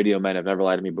 the radio men have never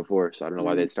lied to me before, so I don't know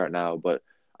why they'd start now. But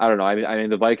I don't know. I mean,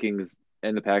 the Vikings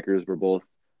and the Packers were both.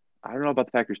 I don't know about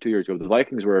the Packers 2 years ago. The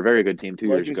Vikings were a very good team 2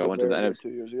 years ago. Went to the NFC, 2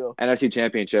 years ago. NFC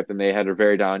Championship, and they had a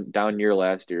very down year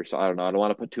last year. So I don't know. I don't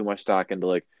want to put too much stock into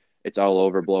like it's all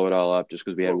over, blow it all up, just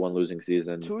because we had one losing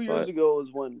season. 2 years ago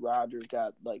is when Rodgers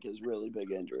got like his really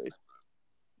big injury.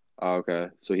 Oh, okay,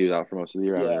 so he was out for most of the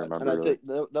year. I don't remember. And I think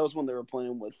that was when they were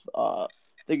playing with. I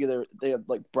think they had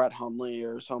like Brett Hundley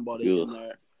or somebody in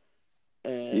there.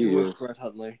 And with Brett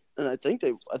Hundley, and I think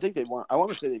they won. I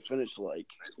want to say they finished like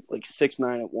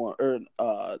 6-9-1 or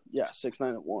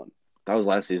 6-9-1. That was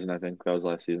last season, I think. That was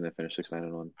last season. They finished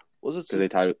 6-9-1. Was it? Because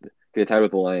they tied with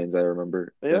the Lions. I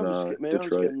remember. Maybe in, I'm just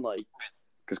getting like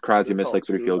because Crosby missed like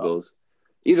 3 field goals.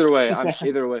 Either way, I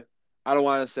don't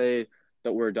want to say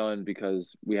that we're done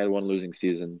because we had one losing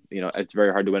season. It's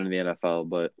very hard to win in the NFL,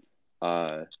 but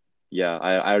yeah,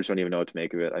 I just don't even know what to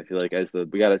make of it. I feel like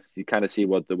we got to kind of see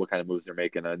what kind of moves they're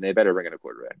making, and they better bring in a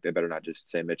quarterback. They better not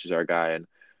just say Mitch is our guy and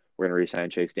we're gonna re-sign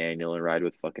Chase Daniel and ride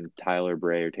with fucking Tyler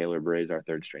Bray or Taylor Bray as our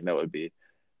third string. That would be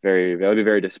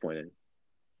very disappointing.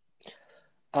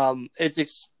 It's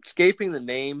escaping the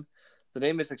name. The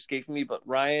name is escaping me, but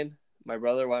Ryan, my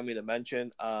brother, wanted me to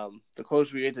mention. The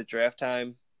closer we get to draft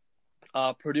time,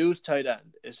 Purdue's tight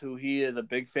end is who he is a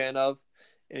big fan of,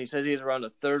 and he says he's around a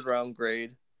 3rd round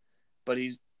grade. But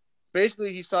he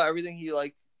saw everything he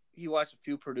liked. He watched a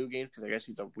few Purdue games because I guess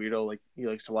he's a weirdo. Like he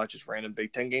likes to watch just random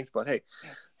Big Ten games. But hey,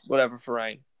 whatever for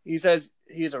Ryan. He says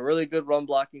he's a really good run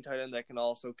blocking tight end that can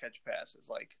also catch passes,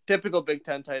 like typical Big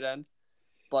Ten tight end.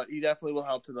 But he definitely will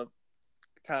help to the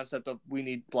concept of we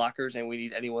need blockers and we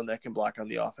need anyone that can block on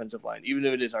the offensive line, even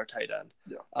if it is our tight end.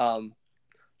 Yeah.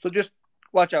 So just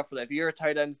watch out for that. If you're a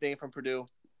tight end's name from Purdue,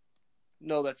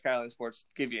 know that Skyline Sports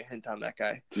give you a hint on that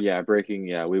guy. Yeah, breaking.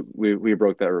 Yeah, we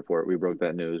broke that report. We broke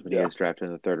that news when he was drafted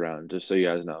in the 3rd round. Just so you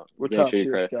guys know, we're top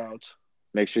tier scouts.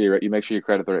 Make sure you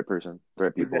credit the right person, the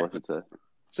right people. Exactly.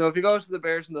 So if he goes to the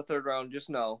Bears in the 3rd round, just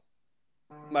know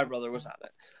my brother was on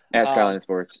it. At Skyline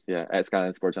Sports, at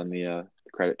Skyline Sports on the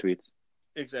credit tweets.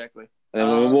 Exactly. And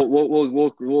then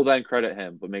we'll then credit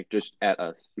him, but just at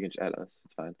us. You can just at us.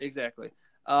 It's fine. Exactly.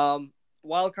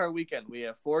 Wild card weekend. We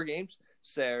have 4 games.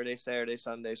 Saturday,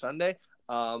 Sunday.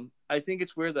 I think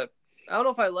it's weird that I don't know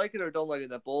if I like it or don't like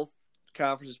it that both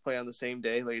conferences play on the same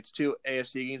day. Like it's 2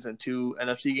 AFC games and 2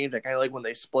 NFC games. I kind of like when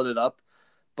they split it up,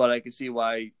 but I can see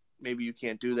why maybe you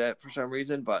can't do that for some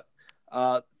reason. But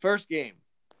first game,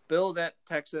 Bills at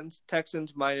Texans.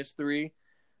 Texans -3.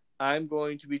 I'm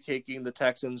going to be taking the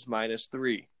Texans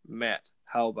 -3. Matt,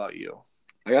 how about you?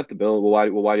 I got the Bills.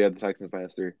 Well, why do you have the Texans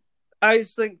 -3? I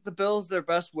just think the Bills, their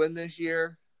best win this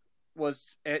year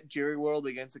was at Jerry World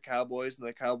against the Cowboys, and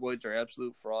the Cowboys are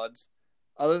absolute frauds.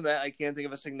 Other than that, I can't think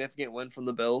of a significant win from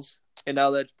the Bills. And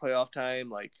now that it's playoff time,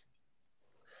 like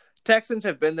Texans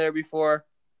have been there before.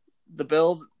 The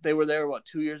Bills, they were there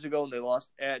 2 years ago, and they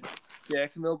lost at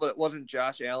Jacksonville, but it wasn't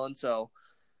Josh Allen. So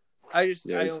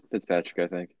Fitzpatrick, I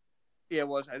think. Yeah, it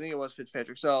was. I think it was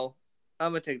Fitzpatrick. So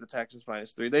I'm gonna take the Texans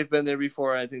 -3. They've been there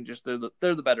before. I think just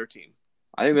they're the better team.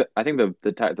 I think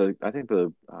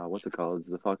the what's it called?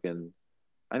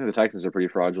 I think the Texans are pretty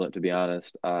fraudulent, to be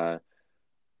honest. I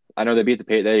know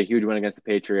they had a huge win against the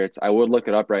Patriots. I would look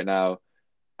it up right now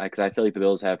because I feel like the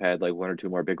Bills have had like 1 or 2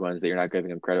 more big ones that you're not giving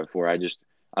them credit for.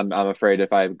 I'm afraid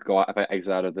if I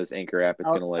exit out of this Anchor app, it's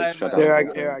gonna shut down.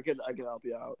 Here, I can help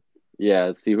you out.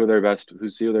 Yeah, see who their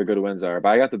good wins are. But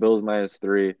I got the Bills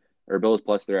 -3 or Bills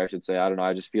 +3, I should say. I don't know.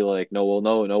 I just feel like no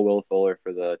Will Fuller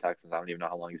for the Texans. I don't even know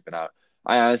how long he's been out.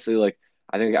 I honestly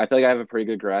I feel like I have a pretty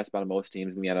good grasp on most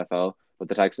teams in the NFL, but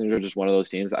the Texans are just one of those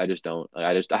teams I just don't.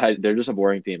 They're just a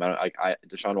boring team.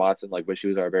 Deshaun Watson wish he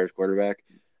was our Bears quarterback,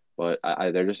 but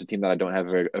they're just a team that I don't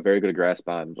have a very good grasp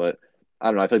on. But I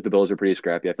don't know. I feel like the Bills are pretty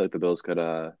scrappy. I feel like the Bills could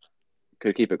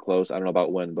could keep it close. I don't know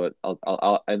about win, but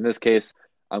I'll in this case,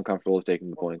 I'm comfortable with taking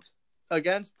the points.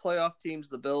 Against playoff teams,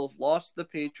 the Bills lost to the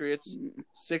Patriots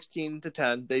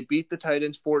 16-10. They beat the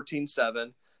Titans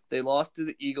 14-7. They lost to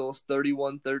the Eagles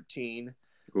 31-13.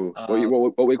 Ooh,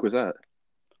 what week was that?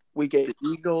 Week 8. The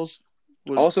Eagles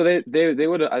also they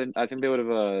would have. I think they would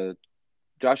have.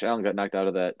 Josh Allen got knocked out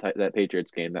of that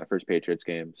Patriots game, that first Patriots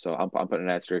game. So I'm putting an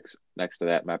asterisk next to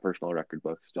that in my personal record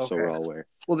books, just so we're all aware.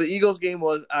 Well, the Eagles game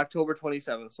was October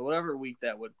 27th, so whatever week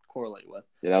that would correlate with.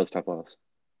 Yeah, that was a tough loss.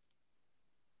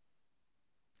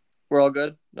 We're all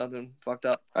good? Nothing fucked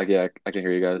up? I can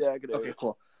hear you guys. Yeah, I can hear you. Okay,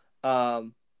 cool.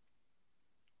 And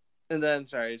then,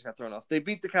 sorry, I just got thrown off. They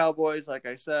beat the Cowboys, like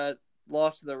I said.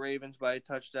 Lost to the Ravens by a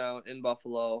touchdown in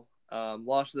Buffalo.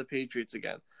 Lost to the Patriots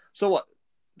again. So what?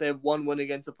 They have one win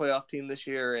against the playoff team this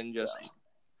year, and just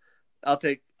I'll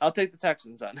take the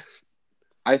Texans on.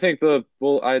 I think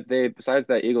they besides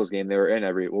that Eagles game, they were in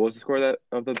every. What was the score of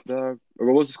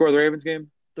the Ravens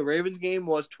game? The Ravens game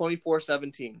was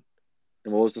 24-17.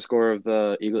 And what was the score of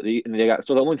the Eagles? And the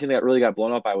only team that really got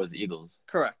blown up by was the Eagles.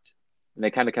 Correct. And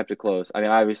they kind of kept it close. I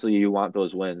mean, obviously you want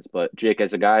those wins, but Jake,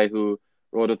 as a guy who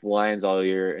rode with the Lions all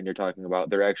year, and you're talking about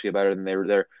they're actually better than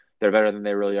they're better than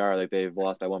they really are. Like they've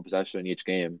lost by one possession in each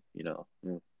game.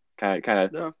 Kind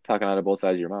of talking out of both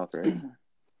sides of your mouth, right?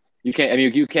 You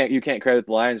can't credit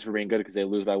the Lions for being good because they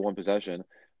lose by one possession.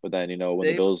 But then when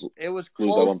the Bills lose by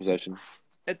one possession.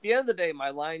 At the end of the day, my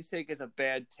Lions take is a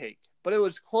bad take, but it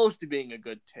was close to being a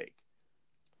good take.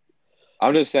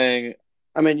 I'm just saying.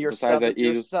 I mean, you're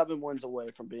 7 wins away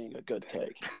from being a good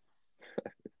take.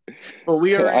 Well,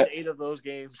 we are in 8 of those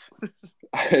games.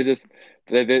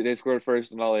 They scored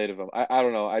first in all 8 of them. I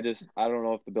don't know. I don't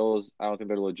know if the Bills. I don't think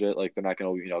they're legit. Like they're not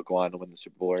going to go on to win the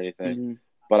Super Bowl or anything. Mm-hmm.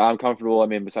 But I'm comfortable. I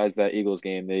mean, besides that Eagles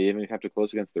game, they even kept it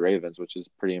close against the Ravens, which is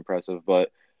pretty impressive.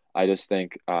 But I just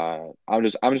think I'm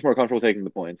just more comfortable taking the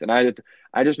points, and I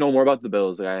just know more about the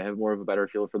Bills. Like, I have more of a better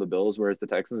feel for the Bills, whereas the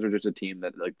Texans are just a team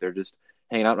that like they're just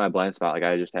hanging out in my blind spot. Like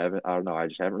I just haven't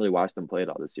really watched them play it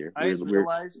all this year. I just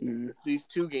realized these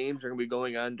 2 games are going to be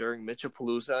going on during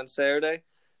Mitchapalooza on Saturday.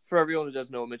 For everyone who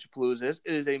doesn't know what Mitchapalooza is,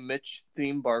 it is a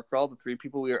Mitch-themed bar crawl. The 3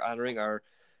 people we are honoring are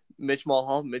Mitch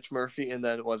Mulhall, Mitch Murphy, and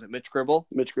then Mitch Gribble?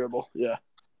 Mitch Gribble, yeah.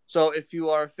 So if you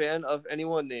are a fan of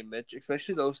anyone named Mitch,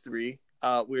 especially those 3,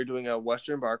 we're doing a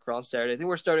Western bar crawl on Saturday. I think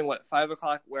we're starting, 5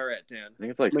 o'clock? Where at, Dan? I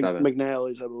think it's like 7.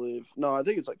 McNally's, I believe. No, I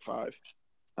think it's like 5.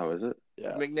 Oh, is it?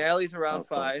 Yeah. McNally's around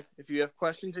 5. If you have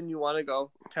questions and you want to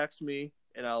go, text me,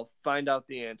 and I'll find out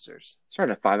the answers.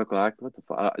 Starting at 5 o'clock? What the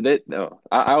fuck? No.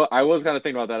 I was kind of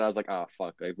thinking about that. I was like, oh,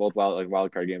 fuck. Like, both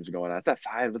wild card games are going on. It's at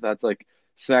 5, but that's, like,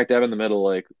 smack dab in the middle,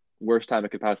 like, worst time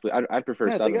it could possibly. I'd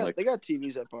prefer 7. They got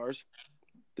TVs at bars.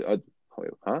 Huh?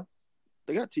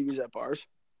 They got TVs at bars.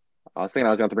 I was thinking I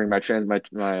was going to bring my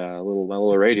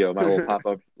little radio, my little pop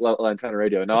up antenna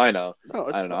radio. No, I know. No,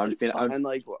 it's I don't know. I'm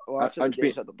like watching the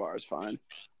games at the bar is fine.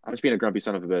 I'm just being a grumpy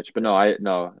son of a bitch, but I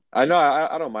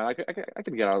don't mind. I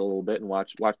can get out a little bit and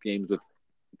watch games with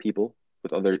people,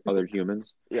 with other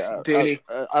humans. Yeah, Danny,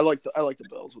 I like the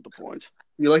Bills with the points.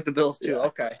 You like the Bills too? Yeah.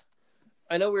 Okay.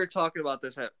 I know we were talking about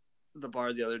this at the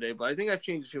bar the other day, but I think I've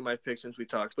changed a few of my picks since we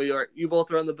talked. But you both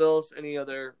are on the Bills. Any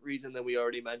other reason that we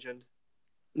already mentioned?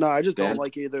 No, I just don't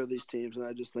like either of these teams, and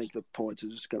I just think the points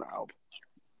is just going to help.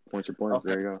 Points are points. Okay.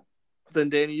 There you go. Then,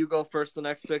 Danny, you go first. The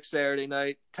next pick Saturday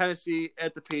night. Tennessee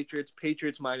at the Patriots.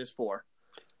 Patriots -4.5.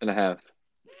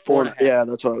 4.5. Yeah,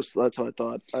 that's what I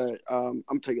thought. All right,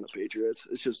 I'm taking the Patriots.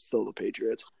 It's just still the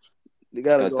Patriots. They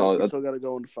gotta go. They still gotta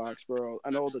go into Foxborough.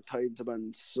 I know the Titans have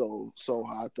been so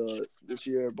hot this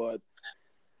year, but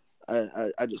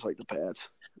I just like the Pats.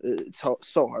 It's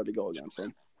so hard to go against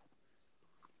them.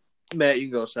 Matt, you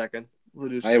can go second.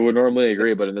 I would normally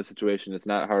agree, but in this situation, it's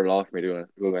not hard at all for me to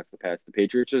go against the Pats. The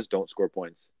Patriots just don't score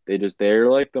points. They're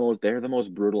the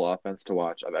most brutal offense to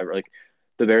watch I've ever. Like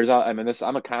the Bears.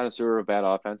 I'm a connoisseur of bad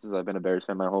offenses. I've been a Bears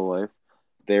fan my whole life.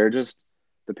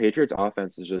 The Patriots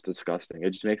offense is just disgusting.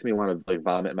 It just makes me want to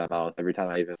vomit in my mouth every time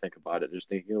I even think about it. Just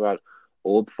thinking about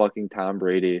old fucking Tom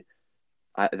Brady.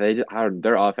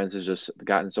 Their offense has just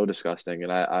gotten so disgusting,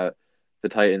 and the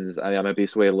Titans. I might be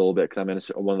swayed a little bit because I'm in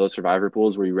one of those survivor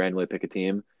pools where you randomly pick a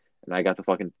team, and I got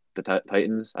the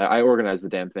Titans. I organized the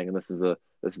damn thing, and this is the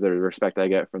respect I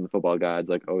get from the football gods.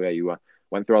 Like, oh yeah, you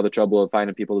went through all the trouble of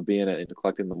finding people to be in it and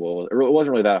collecting them. Well, it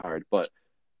wasn't really that hard, but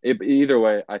either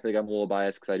way, I think I'm a little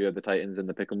biased because I do have the Titans and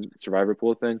the pick'em survivor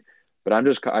pool thing. But I'm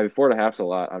 4.5's a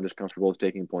lot. I'm just comfortable with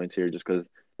taking points here, just because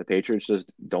the Patriots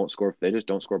just don't score. They just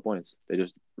don't score points. They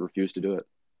just refuse to do it.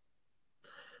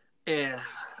 Yeah,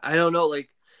 I don't know. Like,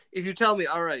 if you tell me,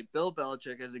 all right, Bill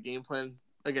Belichick has a game plan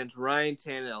against Ryan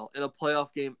Tannehill in a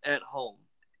playoff game at home.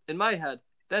 In my head,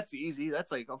 that's easy.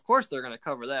 That's like, of course they're going to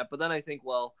cover that. But then I think,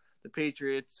 well, the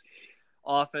Patriots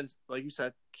offense, like you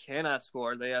said, cannot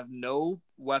score. They have no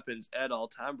weapons at all.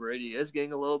 Tom Brady is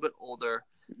getting a little bit older.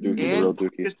 Dookie, the real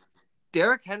Dookie. Just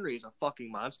Derrick Henry is a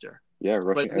fucking monster. Yeah,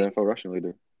 NFL rushing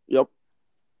leader. Yep.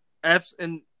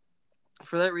 And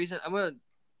for that reason, I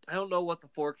don't know what the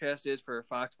forecast is for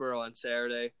Foxborough on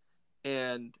Saturday.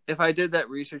 And if I did that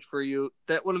research for you,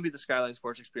 that wouldn't be the Skyline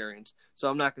Sports Experience. So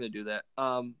I'm not going to do that.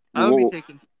 I would be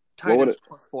taking Titans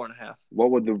plus 4.5.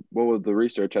 What would the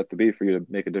research have to be for you to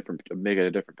make it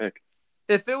a different pick?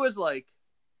 If it was like,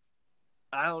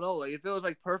 I don't know, like if it was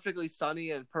like perfectly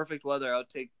sunny and perfect weather, I would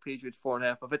take Patriots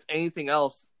 4.5. If it's anything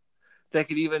else that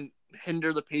could even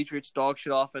hinder the Patriots' dog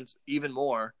shit offense even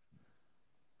more,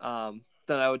 then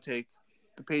I would take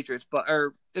the Patriots.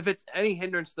 Or if it's any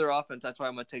hindrance to their offense, that's why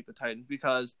I'm going to take the Titans,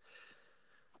 because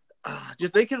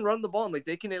just they can run the ball and like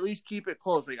they can at least keep it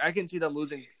close. Like I can see them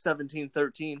losing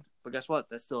 17-13, but guess what?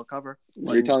 That's still a cover.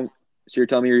 So you're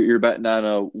telling me you're betting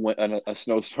on a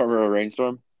snowstorm or a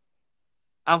rainstorm?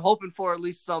 I'm hoping for at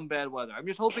least some bad weather. I'm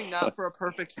just hoping not for a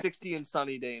perfect 60 and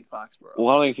sunny day in Foxborough. Well,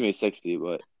 I don't think it's gonna be 60,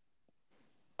 but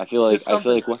I feel like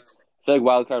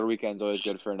wild card weekend's always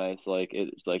good for a nice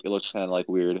it looks kind of like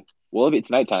weird. Well, it's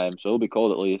nighttime, so it'll be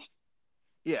cold at least.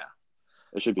 Yeah,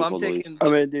 it should be cold at least. I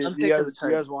mean, do you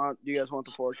guys want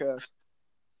the forecast?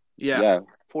 Yeah.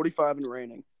 45 and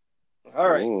raining. All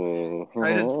right. Oh.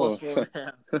 Titans plus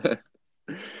 4.5.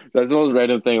 That's the most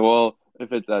random thing. Well,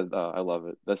 if it's I love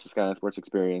it. That's the Skyline Sports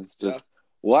Experience.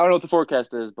 Well, I don't know what the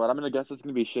forecast is, but I'm gonna guess it's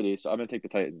gonna be shitty. So I'm gonna take the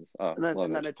Titans.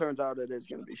 And then it turns out it is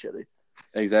gonna be shitty.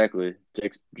 Exactly.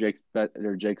 Jake's bet.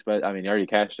 I mean, you already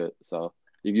cashed it, so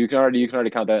you can already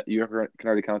count that. You can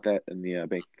already count that in the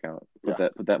bank account.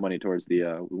 Put that money towards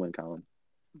the win column.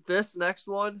 This next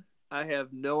one, I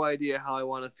have no idea how I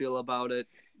want to feel about it.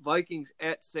 Vikings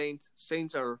at Saints.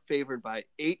 Saints are favored by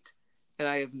 8, and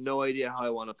I have no idea how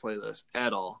I want to play this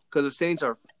at all, because the Saints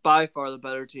are by far the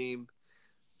better team,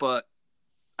 but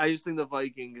I just think the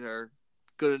Vikings are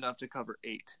good enough to cover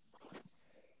 8.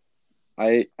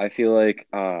 I feel like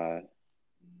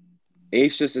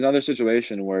H just another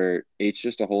situation where H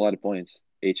just a whole lot of points.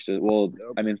 I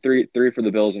mean, three for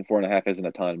the Bills and 4.5 isn't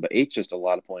a ton, but H just a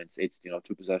lot of points. It's 2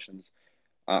 possessions.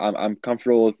 I'm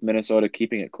comfortable with Minnesota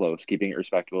keeping it close, keeping it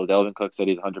respectable. Dalvin Cook said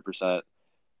he's 100%,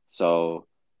 so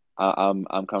I'm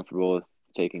comfortable with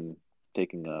taking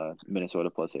Minnesota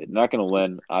plus 8. Not going to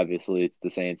win, obviously, it's the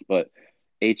Saints, but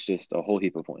H just a whole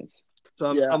heap of points. So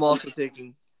I'm also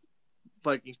taking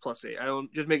Vikings plus 8. I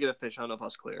don't just make it official. I don't know if I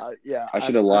was clear. I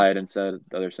should have lied and said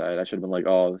the other side. I should have been like,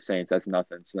 "Oh, Saints, that's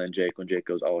nothing." So then when Jake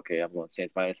goes, "Oh, okay, I'm going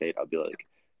Saints minus 8," I'll be like,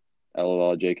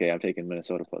 "LOL, JK, I'm taking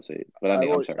Minnesota plus 8." But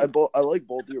I'm sorry. I like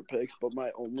both your picks, but my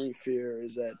only fear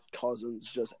is that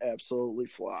Cousins just absolutely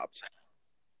flopped.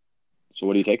 So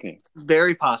what are you taking?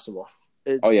 Very possible.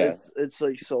 It's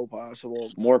like so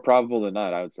possible. More probable than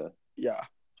not, I would say. Yeah.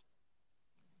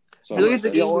 So I think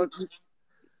it's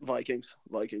Vikings.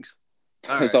 Right.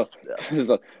 So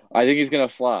I think he's gonna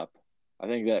flop. I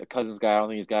think that Cousins guy. I don't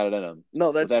think he's got it in him.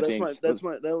 No, that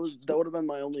would have been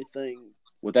my only thing.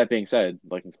 With that being said,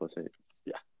 Vikings plus 8.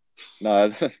 Yeah.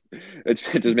 No, it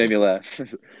just made me laugh.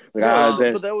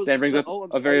 Dan brings up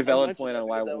a very valid point on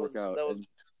why it won't work out.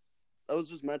 I was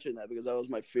just mentioning that because that was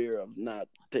my fear of not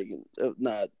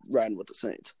riding with the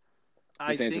Saints.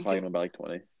 The Saints are probably going to buy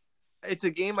 20. It's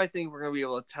a game I think we're going to be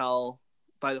able to tell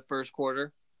by the first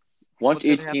quarter. Once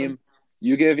each team,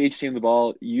 you give each team the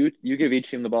ball. You give each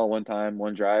team the ball one time,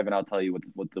 one drive, and I'll tell you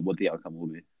what the outcome will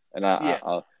be. And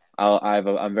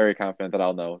I'm very confident that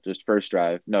I'll know. Just first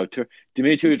drive. No, give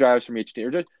me 2 drives from each team,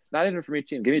 or just not even from each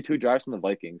team. Give me 2 drives from the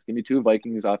Vikings. Give me 2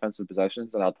 Vikings offensive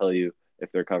possessions, and I'll tell you if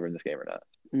they're covering this game or not.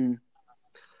 Mm.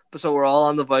 But so we're all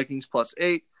on the Vikings plus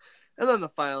 8, and then the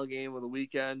final game of the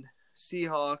weekend: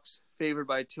 Seahawks favored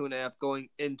by 2.5 going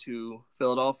into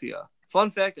Philadelphia.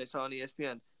 Fun fact I saw on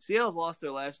ESPN: Seattle's lost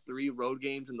their last 3 road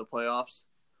games in the playoffs.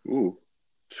 Ooh,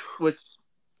 which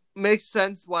makes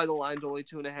sense why the line's only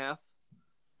 2.5.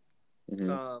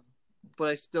 Mm-hmm. But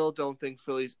I still don't think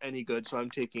Philly's any good, so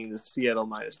I'm taking the Seattle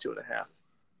minus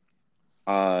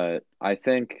 2.5. I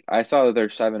think I saw that they're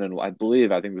 7 and I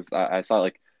saw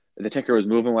like the ticker was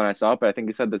moving when I saw it, but I think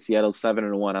it said that Seattle's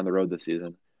 7-1 on the road this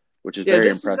season, which is very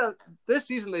impressive. This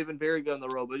season they've been very good on the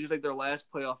road, but it's just like their last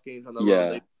playoff games on the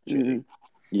road.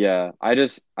 Yeah. I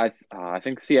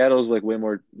think Seattle's like way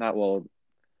more not well.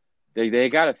 They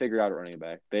got to figure out a running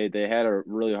back. They had a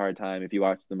really hard time. If you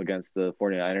watch them against the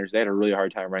 49ers, they had a really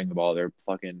hard time running the ball. They're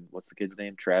fucking what's the kid's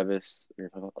name? Travis.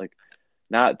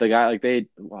 Not the guy like they.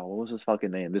 Wow, what was his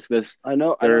fucking name? This I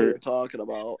know who their you're talking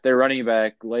about. their running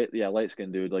back, light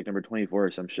skinned dude, like number 24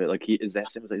 or some shit. Like his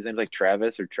name's like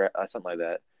Travis or something like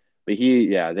that. But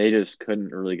they just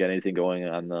couldn't really get anything going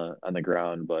on the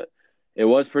ground. But it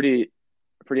was pretty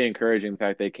encouraging. The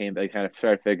fact they kind of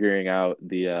started figuring out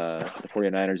the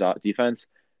 49ers defense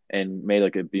and made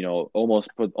like a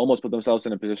almost put themselves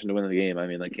in a position to win the game. I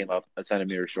mean, like came up a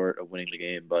centimeter short of winning the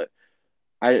game, but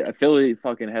Philly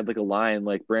fucking had like a line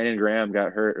like Brandon Graham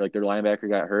got hurt, like their linebacker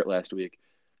got hurt last week,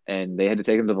 and they had to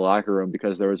take him to the locker room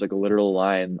because there was like a literal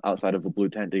line outside of the blue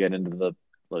tent to get into the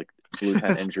like blue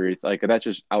tent injury. Like that's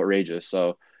just outrageous.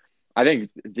 So I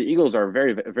think the Eagles are a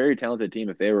very very talented team.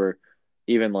 If they were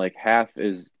even half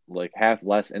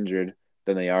less injured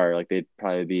than they are, like they'd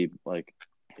probably be like,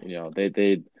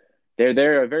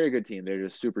 they're a very good team. They're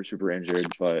just super super injured,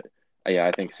 but yeah,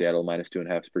 I think Seattle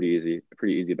 -2.5 is pretty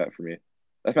easy bet for me.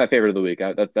 That's my favorite of the week.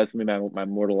 That's me my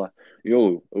mortal.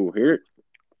 Here's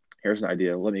an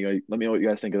idea. Let me know what you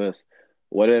guys think of this.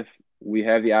 What if we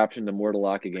have the option to mortal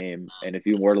lock a game, and if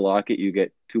you mortal lock it, you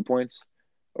get 2 points,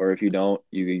 or if you don't,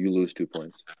 you lose 2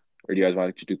 points? Or do you guys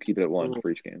want to keep it at one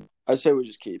for each game? I say we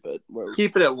just keep it.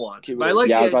 Keep it at one. Keep it But I at like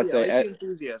Yeah, I the was about to idea. say, I like the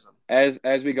enthusiasm.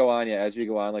 as we go on,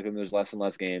 like when there's less and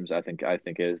less games, I think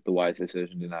it is the wise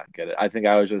decision to not get it. I think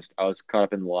I was caught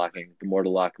up in the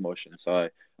mortal lock motion, so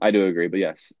I do agree. But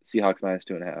yes, Seahawks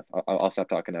 -2.5. I'll stop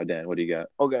talking now, Dan. What do you got?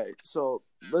 Okay, so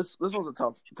this one's a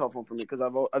tough one for me because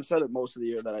I've said it most of the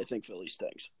year that I think Philly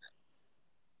stinks.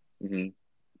 Mm-hmm.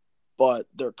 But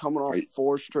they're coming off Right.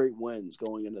 4 straight wins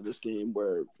going into this game,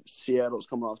 where Seattle's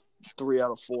coming off 3 out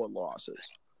of 4 losses.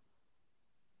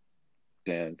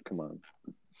 Dan, come on.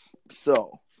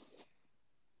 So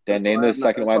Dan, name the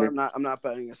second wide. I'm not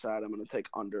betting aside. I'm going to take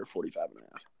under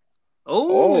 45.5.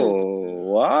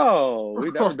 Oh wow!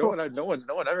 We never no one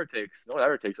ever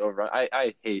takes over.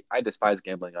 I despise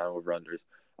gambling on over unders.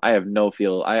 I have no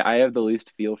feel. I have the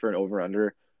least feel for an over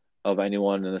under of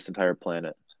anyone in this entire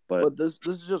planet. But this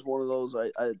is just one of those.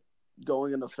 I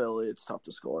going into Philly, it's tough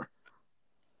to score.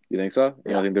 You think so? You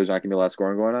Yeah. don't think there's not gonna be a lot of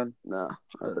scoring going on? Nah.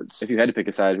 If you had to pick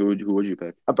a side, who would you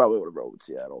pick? I probably would have rolled with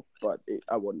Seattle, but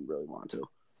I wouldn't really want to.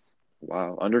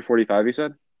 Wow, under 45, you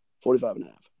said?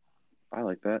 45.5. I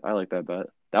like that. I like that bet.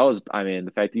 That was, I mean,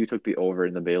 the fact that you took the over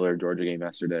in the Baylor Georgia game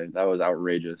yesterday, that was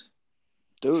outrageous.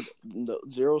 Dude,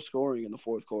 0 scoring in the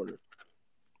fourth quarter.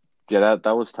 Yeah,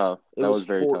 that was tough. That was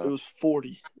very tough. It was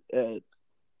 40 at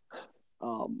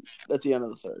the end of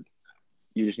the third.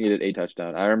 You just needed a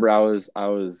touchdown. I remember I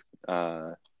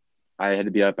had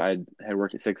to be up. I had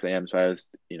worked at 6 a.m. So I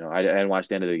hadn't watched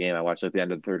the end of the game. I watched like the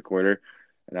end of the third quarter,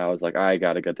 and I was like, I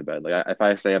gotta get to bed. Like if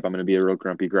I stay up, I'm gonna be a real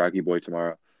grumpy, groggy boy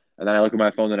tomorrow. And then I look at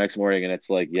my phone the next morning, and it's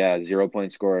like,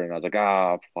 0-point score, and I was like,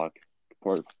 fuck.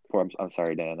 Poor. I'm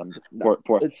sorry, Dan. Poor.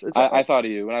 I thought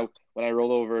of you when I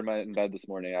rolled over in bed this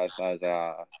morning. I was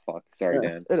fuck. Sorry,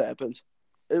 Dan. It happens.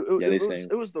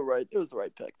 It was the right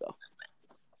pick though.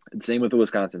 Same with the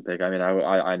Wisconsin pick. I mean,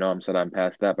 I know I'm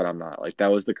past that, but I'm not. Like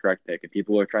that was the correct pick. And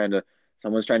people are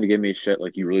someone's trying to give me shit.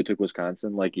 Like you really took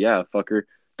Wisconsin. Like yeah, fucker,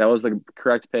 that was the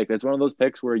correct pick. That's one of those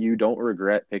picks where you don't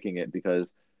regret picking it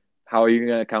because how are you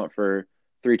going to account for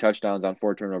 3 touchdowns on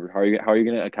 4 turnovers? How are you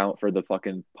going to account for the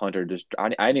fucking punter? I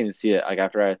didn't even see it. Like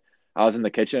after I was in the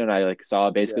kitchen and I like saw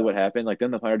basically what happened. Like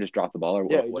then the punter just dropped the ball or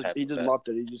what happened? He just muffed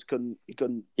it. He just couldn't. He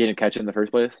didn't catch it in the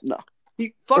first place. No.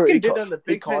 He fucking did that in the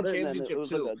Big Ten championship it was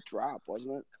too. like a drop,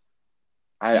 wasn't it?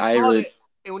 I really.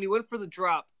 And when he went for the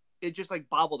drop, it just like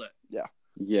bobbled it. Yeah.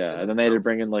 Yeah, and then they had to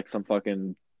bring in like some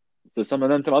fucking. Some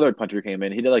other punter came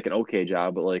in. He did like an okay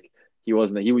job, but like he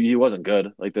wasn't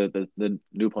good. Like the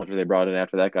new punter they brought in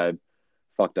after that guy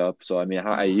fucked up. So I mean,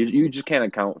 you just can't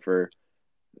account for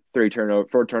 4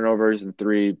 turnovers and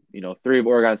 3 of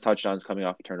Oregon's touchdowns coming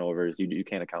off of turnovers. You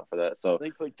can't account for that. So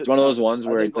it's one of those ones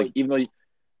where it's like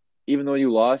even though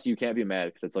you lost, you can't be mad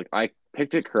because it's like I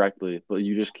picked it correctly, but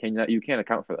you can't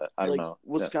account for that. I don't know.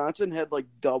 Wisconsin had like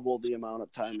double the amount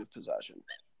of time of possession.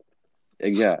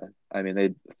 Yeah, I mean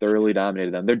they thoroughly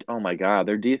dominated them.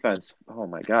 Their defense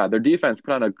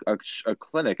put on a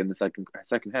clinic in the second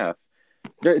half.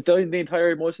 The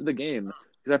entire most of the game,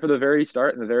 except for the very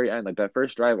start and the very end. Like that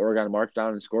first drive, Oregon marched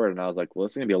down and scored, and I was like, well,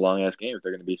 this is gonna be a long ass game if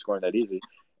they're gonna be scoring that easy.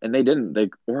 And they didn't.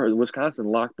 Wisconsin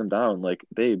locked them down. Like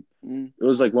it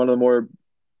was like one of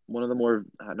the more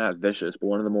not vicious, but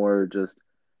one of the more just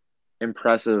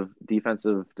impressive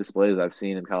defensive displays I've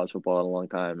seen in college football in a long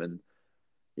time. And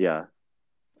yeah,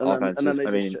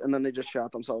 and then they just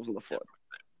shot themselves in the foot.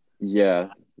 Yeah,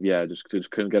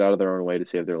 just couldn't get out of their own way to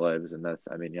save their lives, and this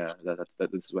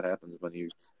is what happens when you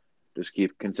just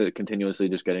keep continuously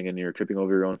just getting in, you're tripping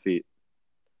over your own feet.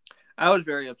 I was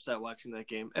very upset watching that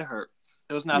game. It hurt.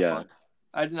 It was not Yeah. fun.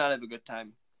 I did not have a good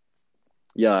time.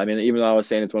 Yeah, I mean, even though I was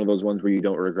saying it's one of those ones where you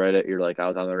don't regret it, you're like, I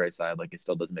was on the right side. Like, it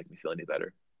still doesn't make me feel any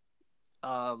better.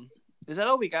 Is that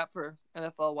all we got for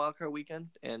NFL Wildcard Weekend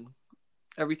and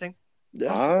everything?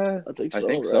 Yeah, I think so. I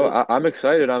think right? so. I'm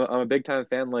excited. I'm a big time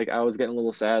fan. Like, I was getting a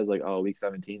little sad. Like, oh, week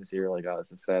 17 is here. Like, oh,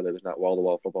 it's sad that there's not wall to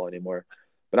wall football anymore.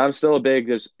 But I'm still a big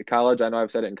just college. I know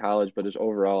I've said it in college, but just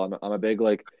overall, I'm a big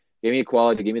like, give me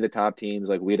equality, give me the top teams.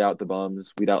 Like, weed out the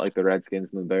bums, weed out like the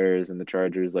Redskins and the Bears and the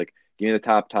Chargers. Like, give me the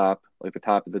top, like the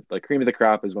top, like cream of the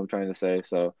crop is what I'm trying to say.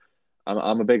 So,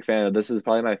 I'm a big fan of this. Is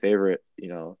probably my favorite.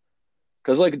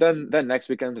 Because like then next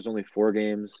weekend there's only 4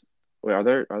 games. Wait, are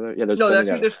there? Yeah, there's No, only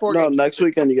next week there's 4 No, games. next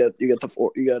weekend you get the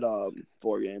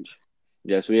 4 games.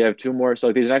 Yeah, so we have 2 more. So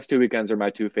like, these next 2 weekends are my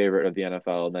 2 favorite of the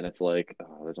NFL. And then it's like,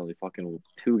 there's only fucking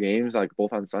 2 games, like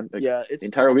both on Sunday. Like, Yeah, it's the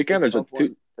entire tough. weekend. It's There's tough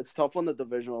 2. It's tough when the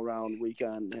divisional round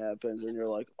weekend happens, and you're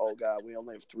like, oh god, we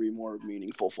only have 3 more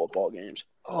meaningful football games.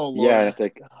 Oh Lord. Yeah, and it's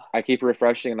like I keep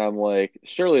refreshing, and I'm like,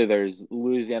 surely there's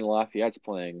Louisiana Lafayette's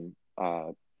playing,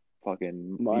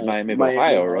 fucking Miami of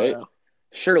Ohio, right?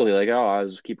 Surely, like, I'll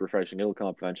just keep refreshing. It'll come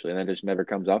up eventually, and then it just never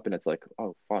comes up, and it's like,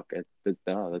 oh fuck,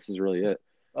 no, this is really it.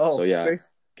 Oh, so yeah,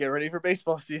 get ready for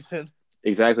baseball season.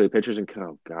 Exactly, pitchers and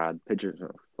pitchers.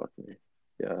 Oh fuck me.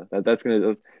 Yeah, that's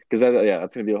gonna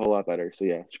that's gonna be a whole lot better. So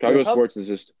yeah, Chicago sports is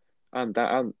just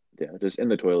just in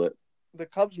the toilet. The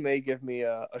Cubs may give me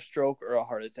a stroke or a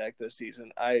heart attack this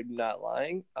season. I'm not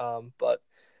lying. But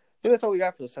I think that's all we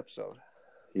got for this episode.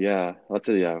 Yeah, that's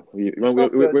it. Yeah, we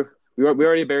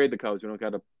already buried the Cubs. We don't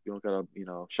gotta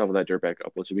shovel that dirt back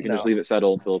up. We can just leave it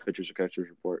settle until pitchers or catchers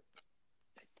report.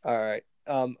 All right.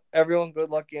 Everyone, good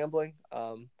luck gambling.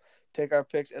 Take our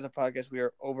picks as a podcast. We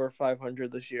are over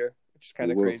 500 this year, which is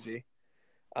kind of crazy.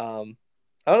 I'm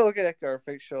gonna look at our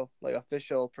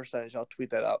official percentage. I'll tweet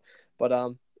that out.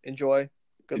 But enjoy.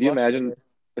 Good luck. Could you imagine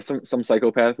if some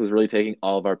psychopath was really taking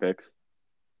all of our picks?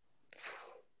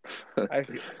 I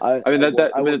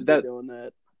wouldn't be doing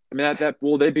that. I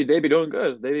mean they'd be doing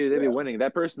good. They'd be winning.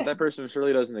 That person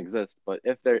surely doesn't exist. But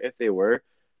if they were,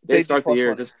 they'd start the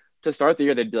year just to start the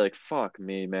year. They'd be like, "Fuck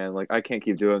me, man! Like I can't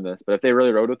keep doing this." But if they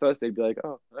really rode with us, they'd be like,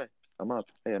 "Oh, hey, I'm up.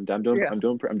 Hey, I'm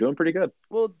doing pretty good."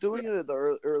 Well, doing it at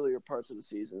the earlier parts of the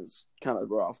season is kind of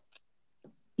rough.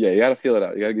 Yeah, you got to feel it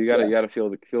out. You got to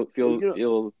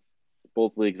feel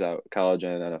both leagues out, college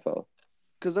and NFL.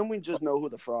 Because then we just know who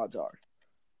the frauds are.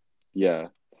 Yeah,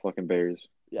 fucking Bears.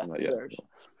 Yeah, Bears.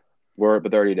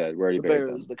 But they're already dead. We're already the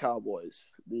Bears, the Cowboys,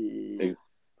 the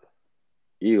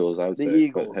Eagles. I would say the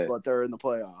Eagles, but they're in the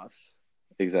playoffs.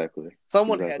 Exactly.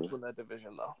 Someone had to win that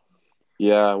division, though.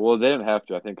 Yeah, well, they didn't have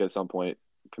to. I think at some point,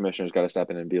 commissioners got to step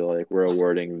in and be like, "We're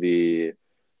awarding the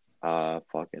give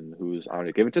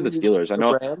it to the Steelers." I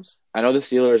know the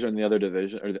Steelers are in the other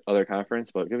division or the other conference,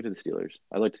 but give it to the Steelers.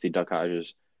 I'd like to see Duck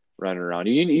Hodges running around.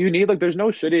 You need there's no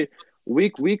shitty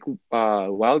week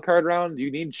wild card round.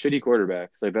 You need shitty quarterbacks.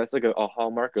 Like that's like a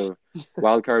hallmark of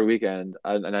wild card weekend.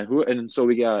 So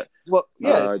we got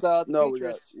Patriots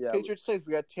safe.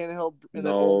 We got Tannehill.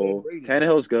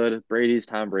 Tannehill's good. Brady's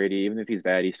Tom Brady. Even if he's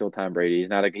bad, he's still Tom Brady.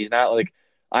 He's not like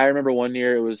I remember one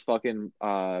year it was fucking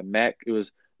Matt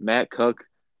Cook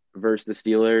versus the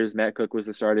Steelers. Matt Cook was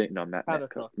the starting. No, Matt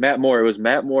Cook. Matt Moore. It was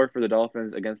Matt Moore for the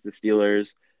Dolphins against the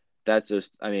Steelers. That's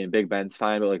just, I mean, Big Ben's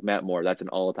fine, but like Matt Moore, that's an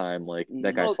all-time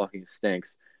that guy fucking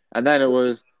stinks. And then it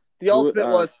was the ultimate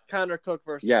was Connor Cook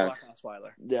versus Brock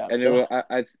Osweiler. Yeah,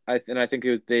 and I think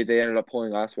they ended up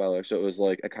pulling Osweiler, so it was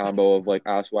like a combo of like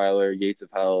Osweiler, Yates of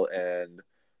Hell, and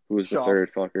who was the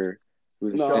third fucker? Who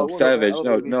was Savage?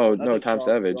 No, Tom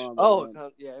Savage. Oh,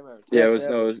 yeah, I remember. Yeah,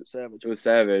 it was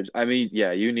Savage. I mean,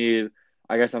 yeah, you need.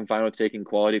 I guess I'm fine with taking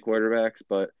quality quarterbacks,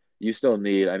 but you still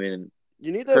need. I mean.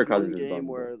 You need that one game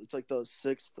where it's like the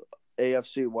 6th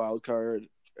AFC wild card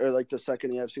or like the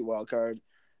 2nd AFC wild card,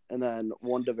 and then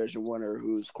one division winner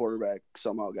whose quarterback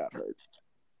somehow got hurt.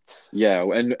 Yeah,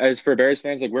 and as for Bears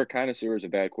fans, like we're kind of sure it's a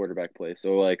bad quarterback play.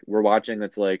 So like we're watching,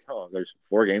 it's like, oh, there's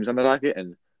 4 games on the docket,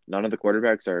 and none of the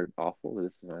quarterbacks are awful.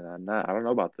 I don't know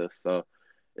about this, so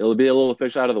it'll be a little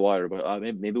fish out of the water, but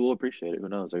maybe we'll appreciate it. Who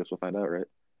knows? I guess we'll find out, right?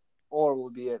 Or we'll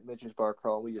be at Mitch's Bar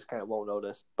Crawl and we just kind of won't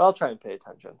notice. But I'll try and pay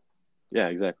attention. Yeah,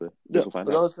 exactly. Yeah. We'll find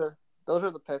out. Those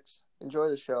are the picks. Enjoy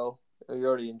the show. You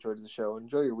already enjoyed the show.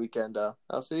 Enjoy your weekend.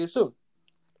 I'll see you soon.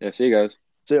 Yeah, see you guys.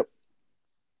 See you.